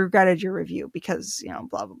Gremlins, you regretted your review because, you know,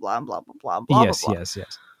 blah, blah, blah, blah, blah, blah, blah, yes, blah. Yes.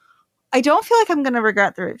 I don't feel like I'm going to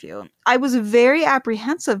regret the review. I was very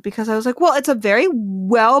apprehensive because I was like, well, it's a very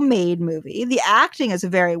well-made movie. The acting is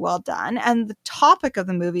very well done. And the topic of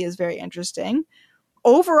the movie is very interesting.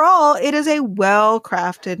 Overall, it is a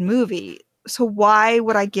well-crafted movie. So why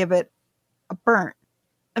would I give it a burnt?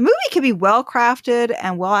 A movie can be well-crafted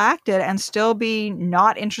and well-acted and still be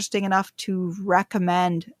not interesting enough to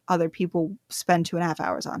recommend other people spend 2.5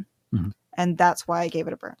 hours on. Mm-hmm. And that's why I gave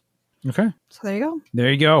it a burnt. Okay. So there you go.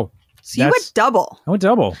 There you go. So you went double. I went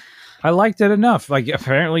double. I liked it enough. Like,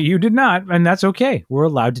 apparently you did not, and that's okay. We're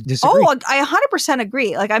allowed to disagree. Oh, I 100%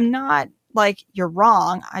 agree. Like, I'm not like, you're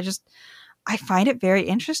wrong. I find it very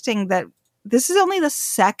interesting that this is only the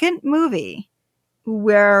second movie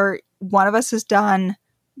where one of us has done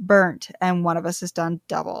burnt and one of us has done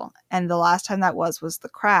double. And the last time that was The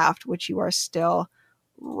Craft, which you are still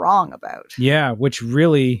wrong about. Yeah, which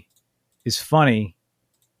really is funny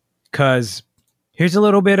because here's a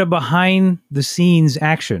little bit of behind the scenes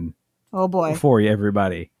action. Oh boy. For you,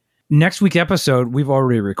 everybody. Next week's episode, we've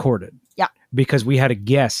already recorded. Yeah. Because we had a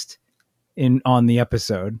guest on the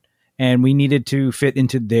episode and we needed to fit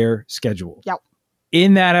into their schedule. Yep.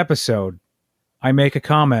 In that episode, I make a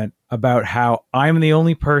comment about how I'm the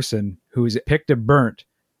only person who's picked a burnt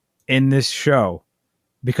in this show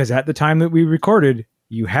because at the time that we recorded,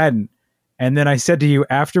 you hadn't. And then I said to you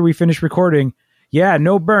after we finished recording, yeah,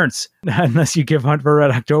 no burns unless you give Hunt for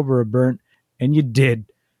Red October a burnt. And you did.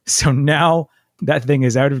 So now that thing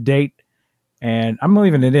is out of date and I'm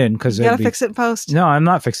leaving it in because you gotta fix it in post. No, I'm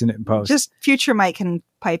not fixing it in post. Just future Mike can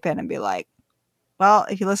pipe in and be like, well,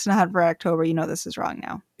 if you listen to Hunt for Red October, you know this is wrong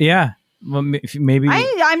now. Yeah. Well, maybe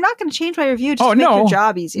I'm not going to change my review just to make your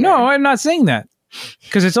job easier. No, I'm not saying that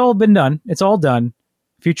because it's all been done. It's all done.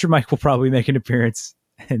 Future Mike will probably make an appearance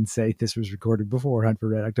and say this was recorded before Hunt for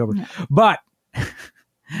Red October. Yeah. But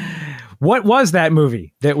What was that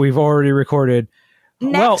movie that we've already recorded?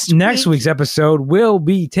 Next week's episode, we'll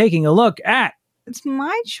be taking a look at. It's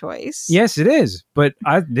my choice. Yes, it is. But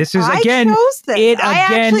this is, again, chose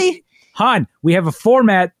this. Han, we have a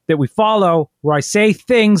format that we follow where I say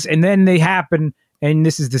things and then they happen. And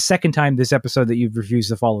this is the second time this episode that you've refused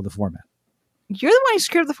to follow the format. You're the one who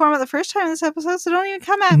screwed up the format the first time in this episode, so don't even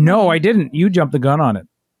come at me. No, I didn't. You jumped the gun on it.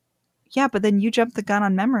 Yeah, but then you jumped the gun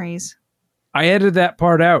on memories. I edited that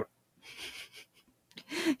part out.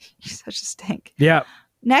 You're such a stink. Yeah.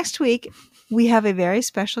 Next week, we have a very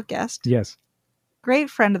special guest. Yes. Great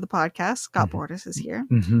friend of the podcast, Scott Bordas, is here.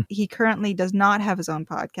 Mm-hmm. He currently does not have his own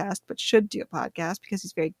podcast, but should do a podcast because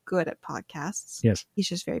he's very good at podcasts. Yes. He's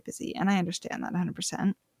just very busy, and I understand that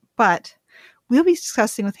 100%. But we'll be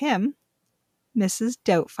discussing with him Mrs.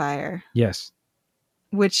 Doubtfire. Yes.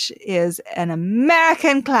 Which is an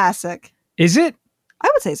American classic. Is it? I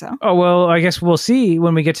would say so. Oh, well, I guess we'll see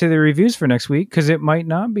when we get to the reviews for next week, because it might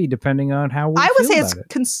not be, depending on how we I would feel say about it's it.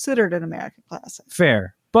 considered an American classic.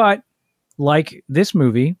 Fair. But like this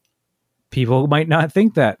movie, people might not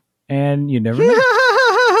think that. And you never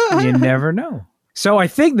know. You never know. So I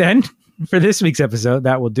think then, for this week's episode,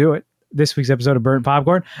 that will do it. This week's episode of Burnt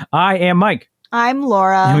Popcorn. I am Mike. I'm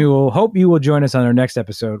Laura. And we will hope you will join us on our next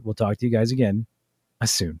episode. We'll talk to you guys again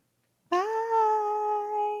soon.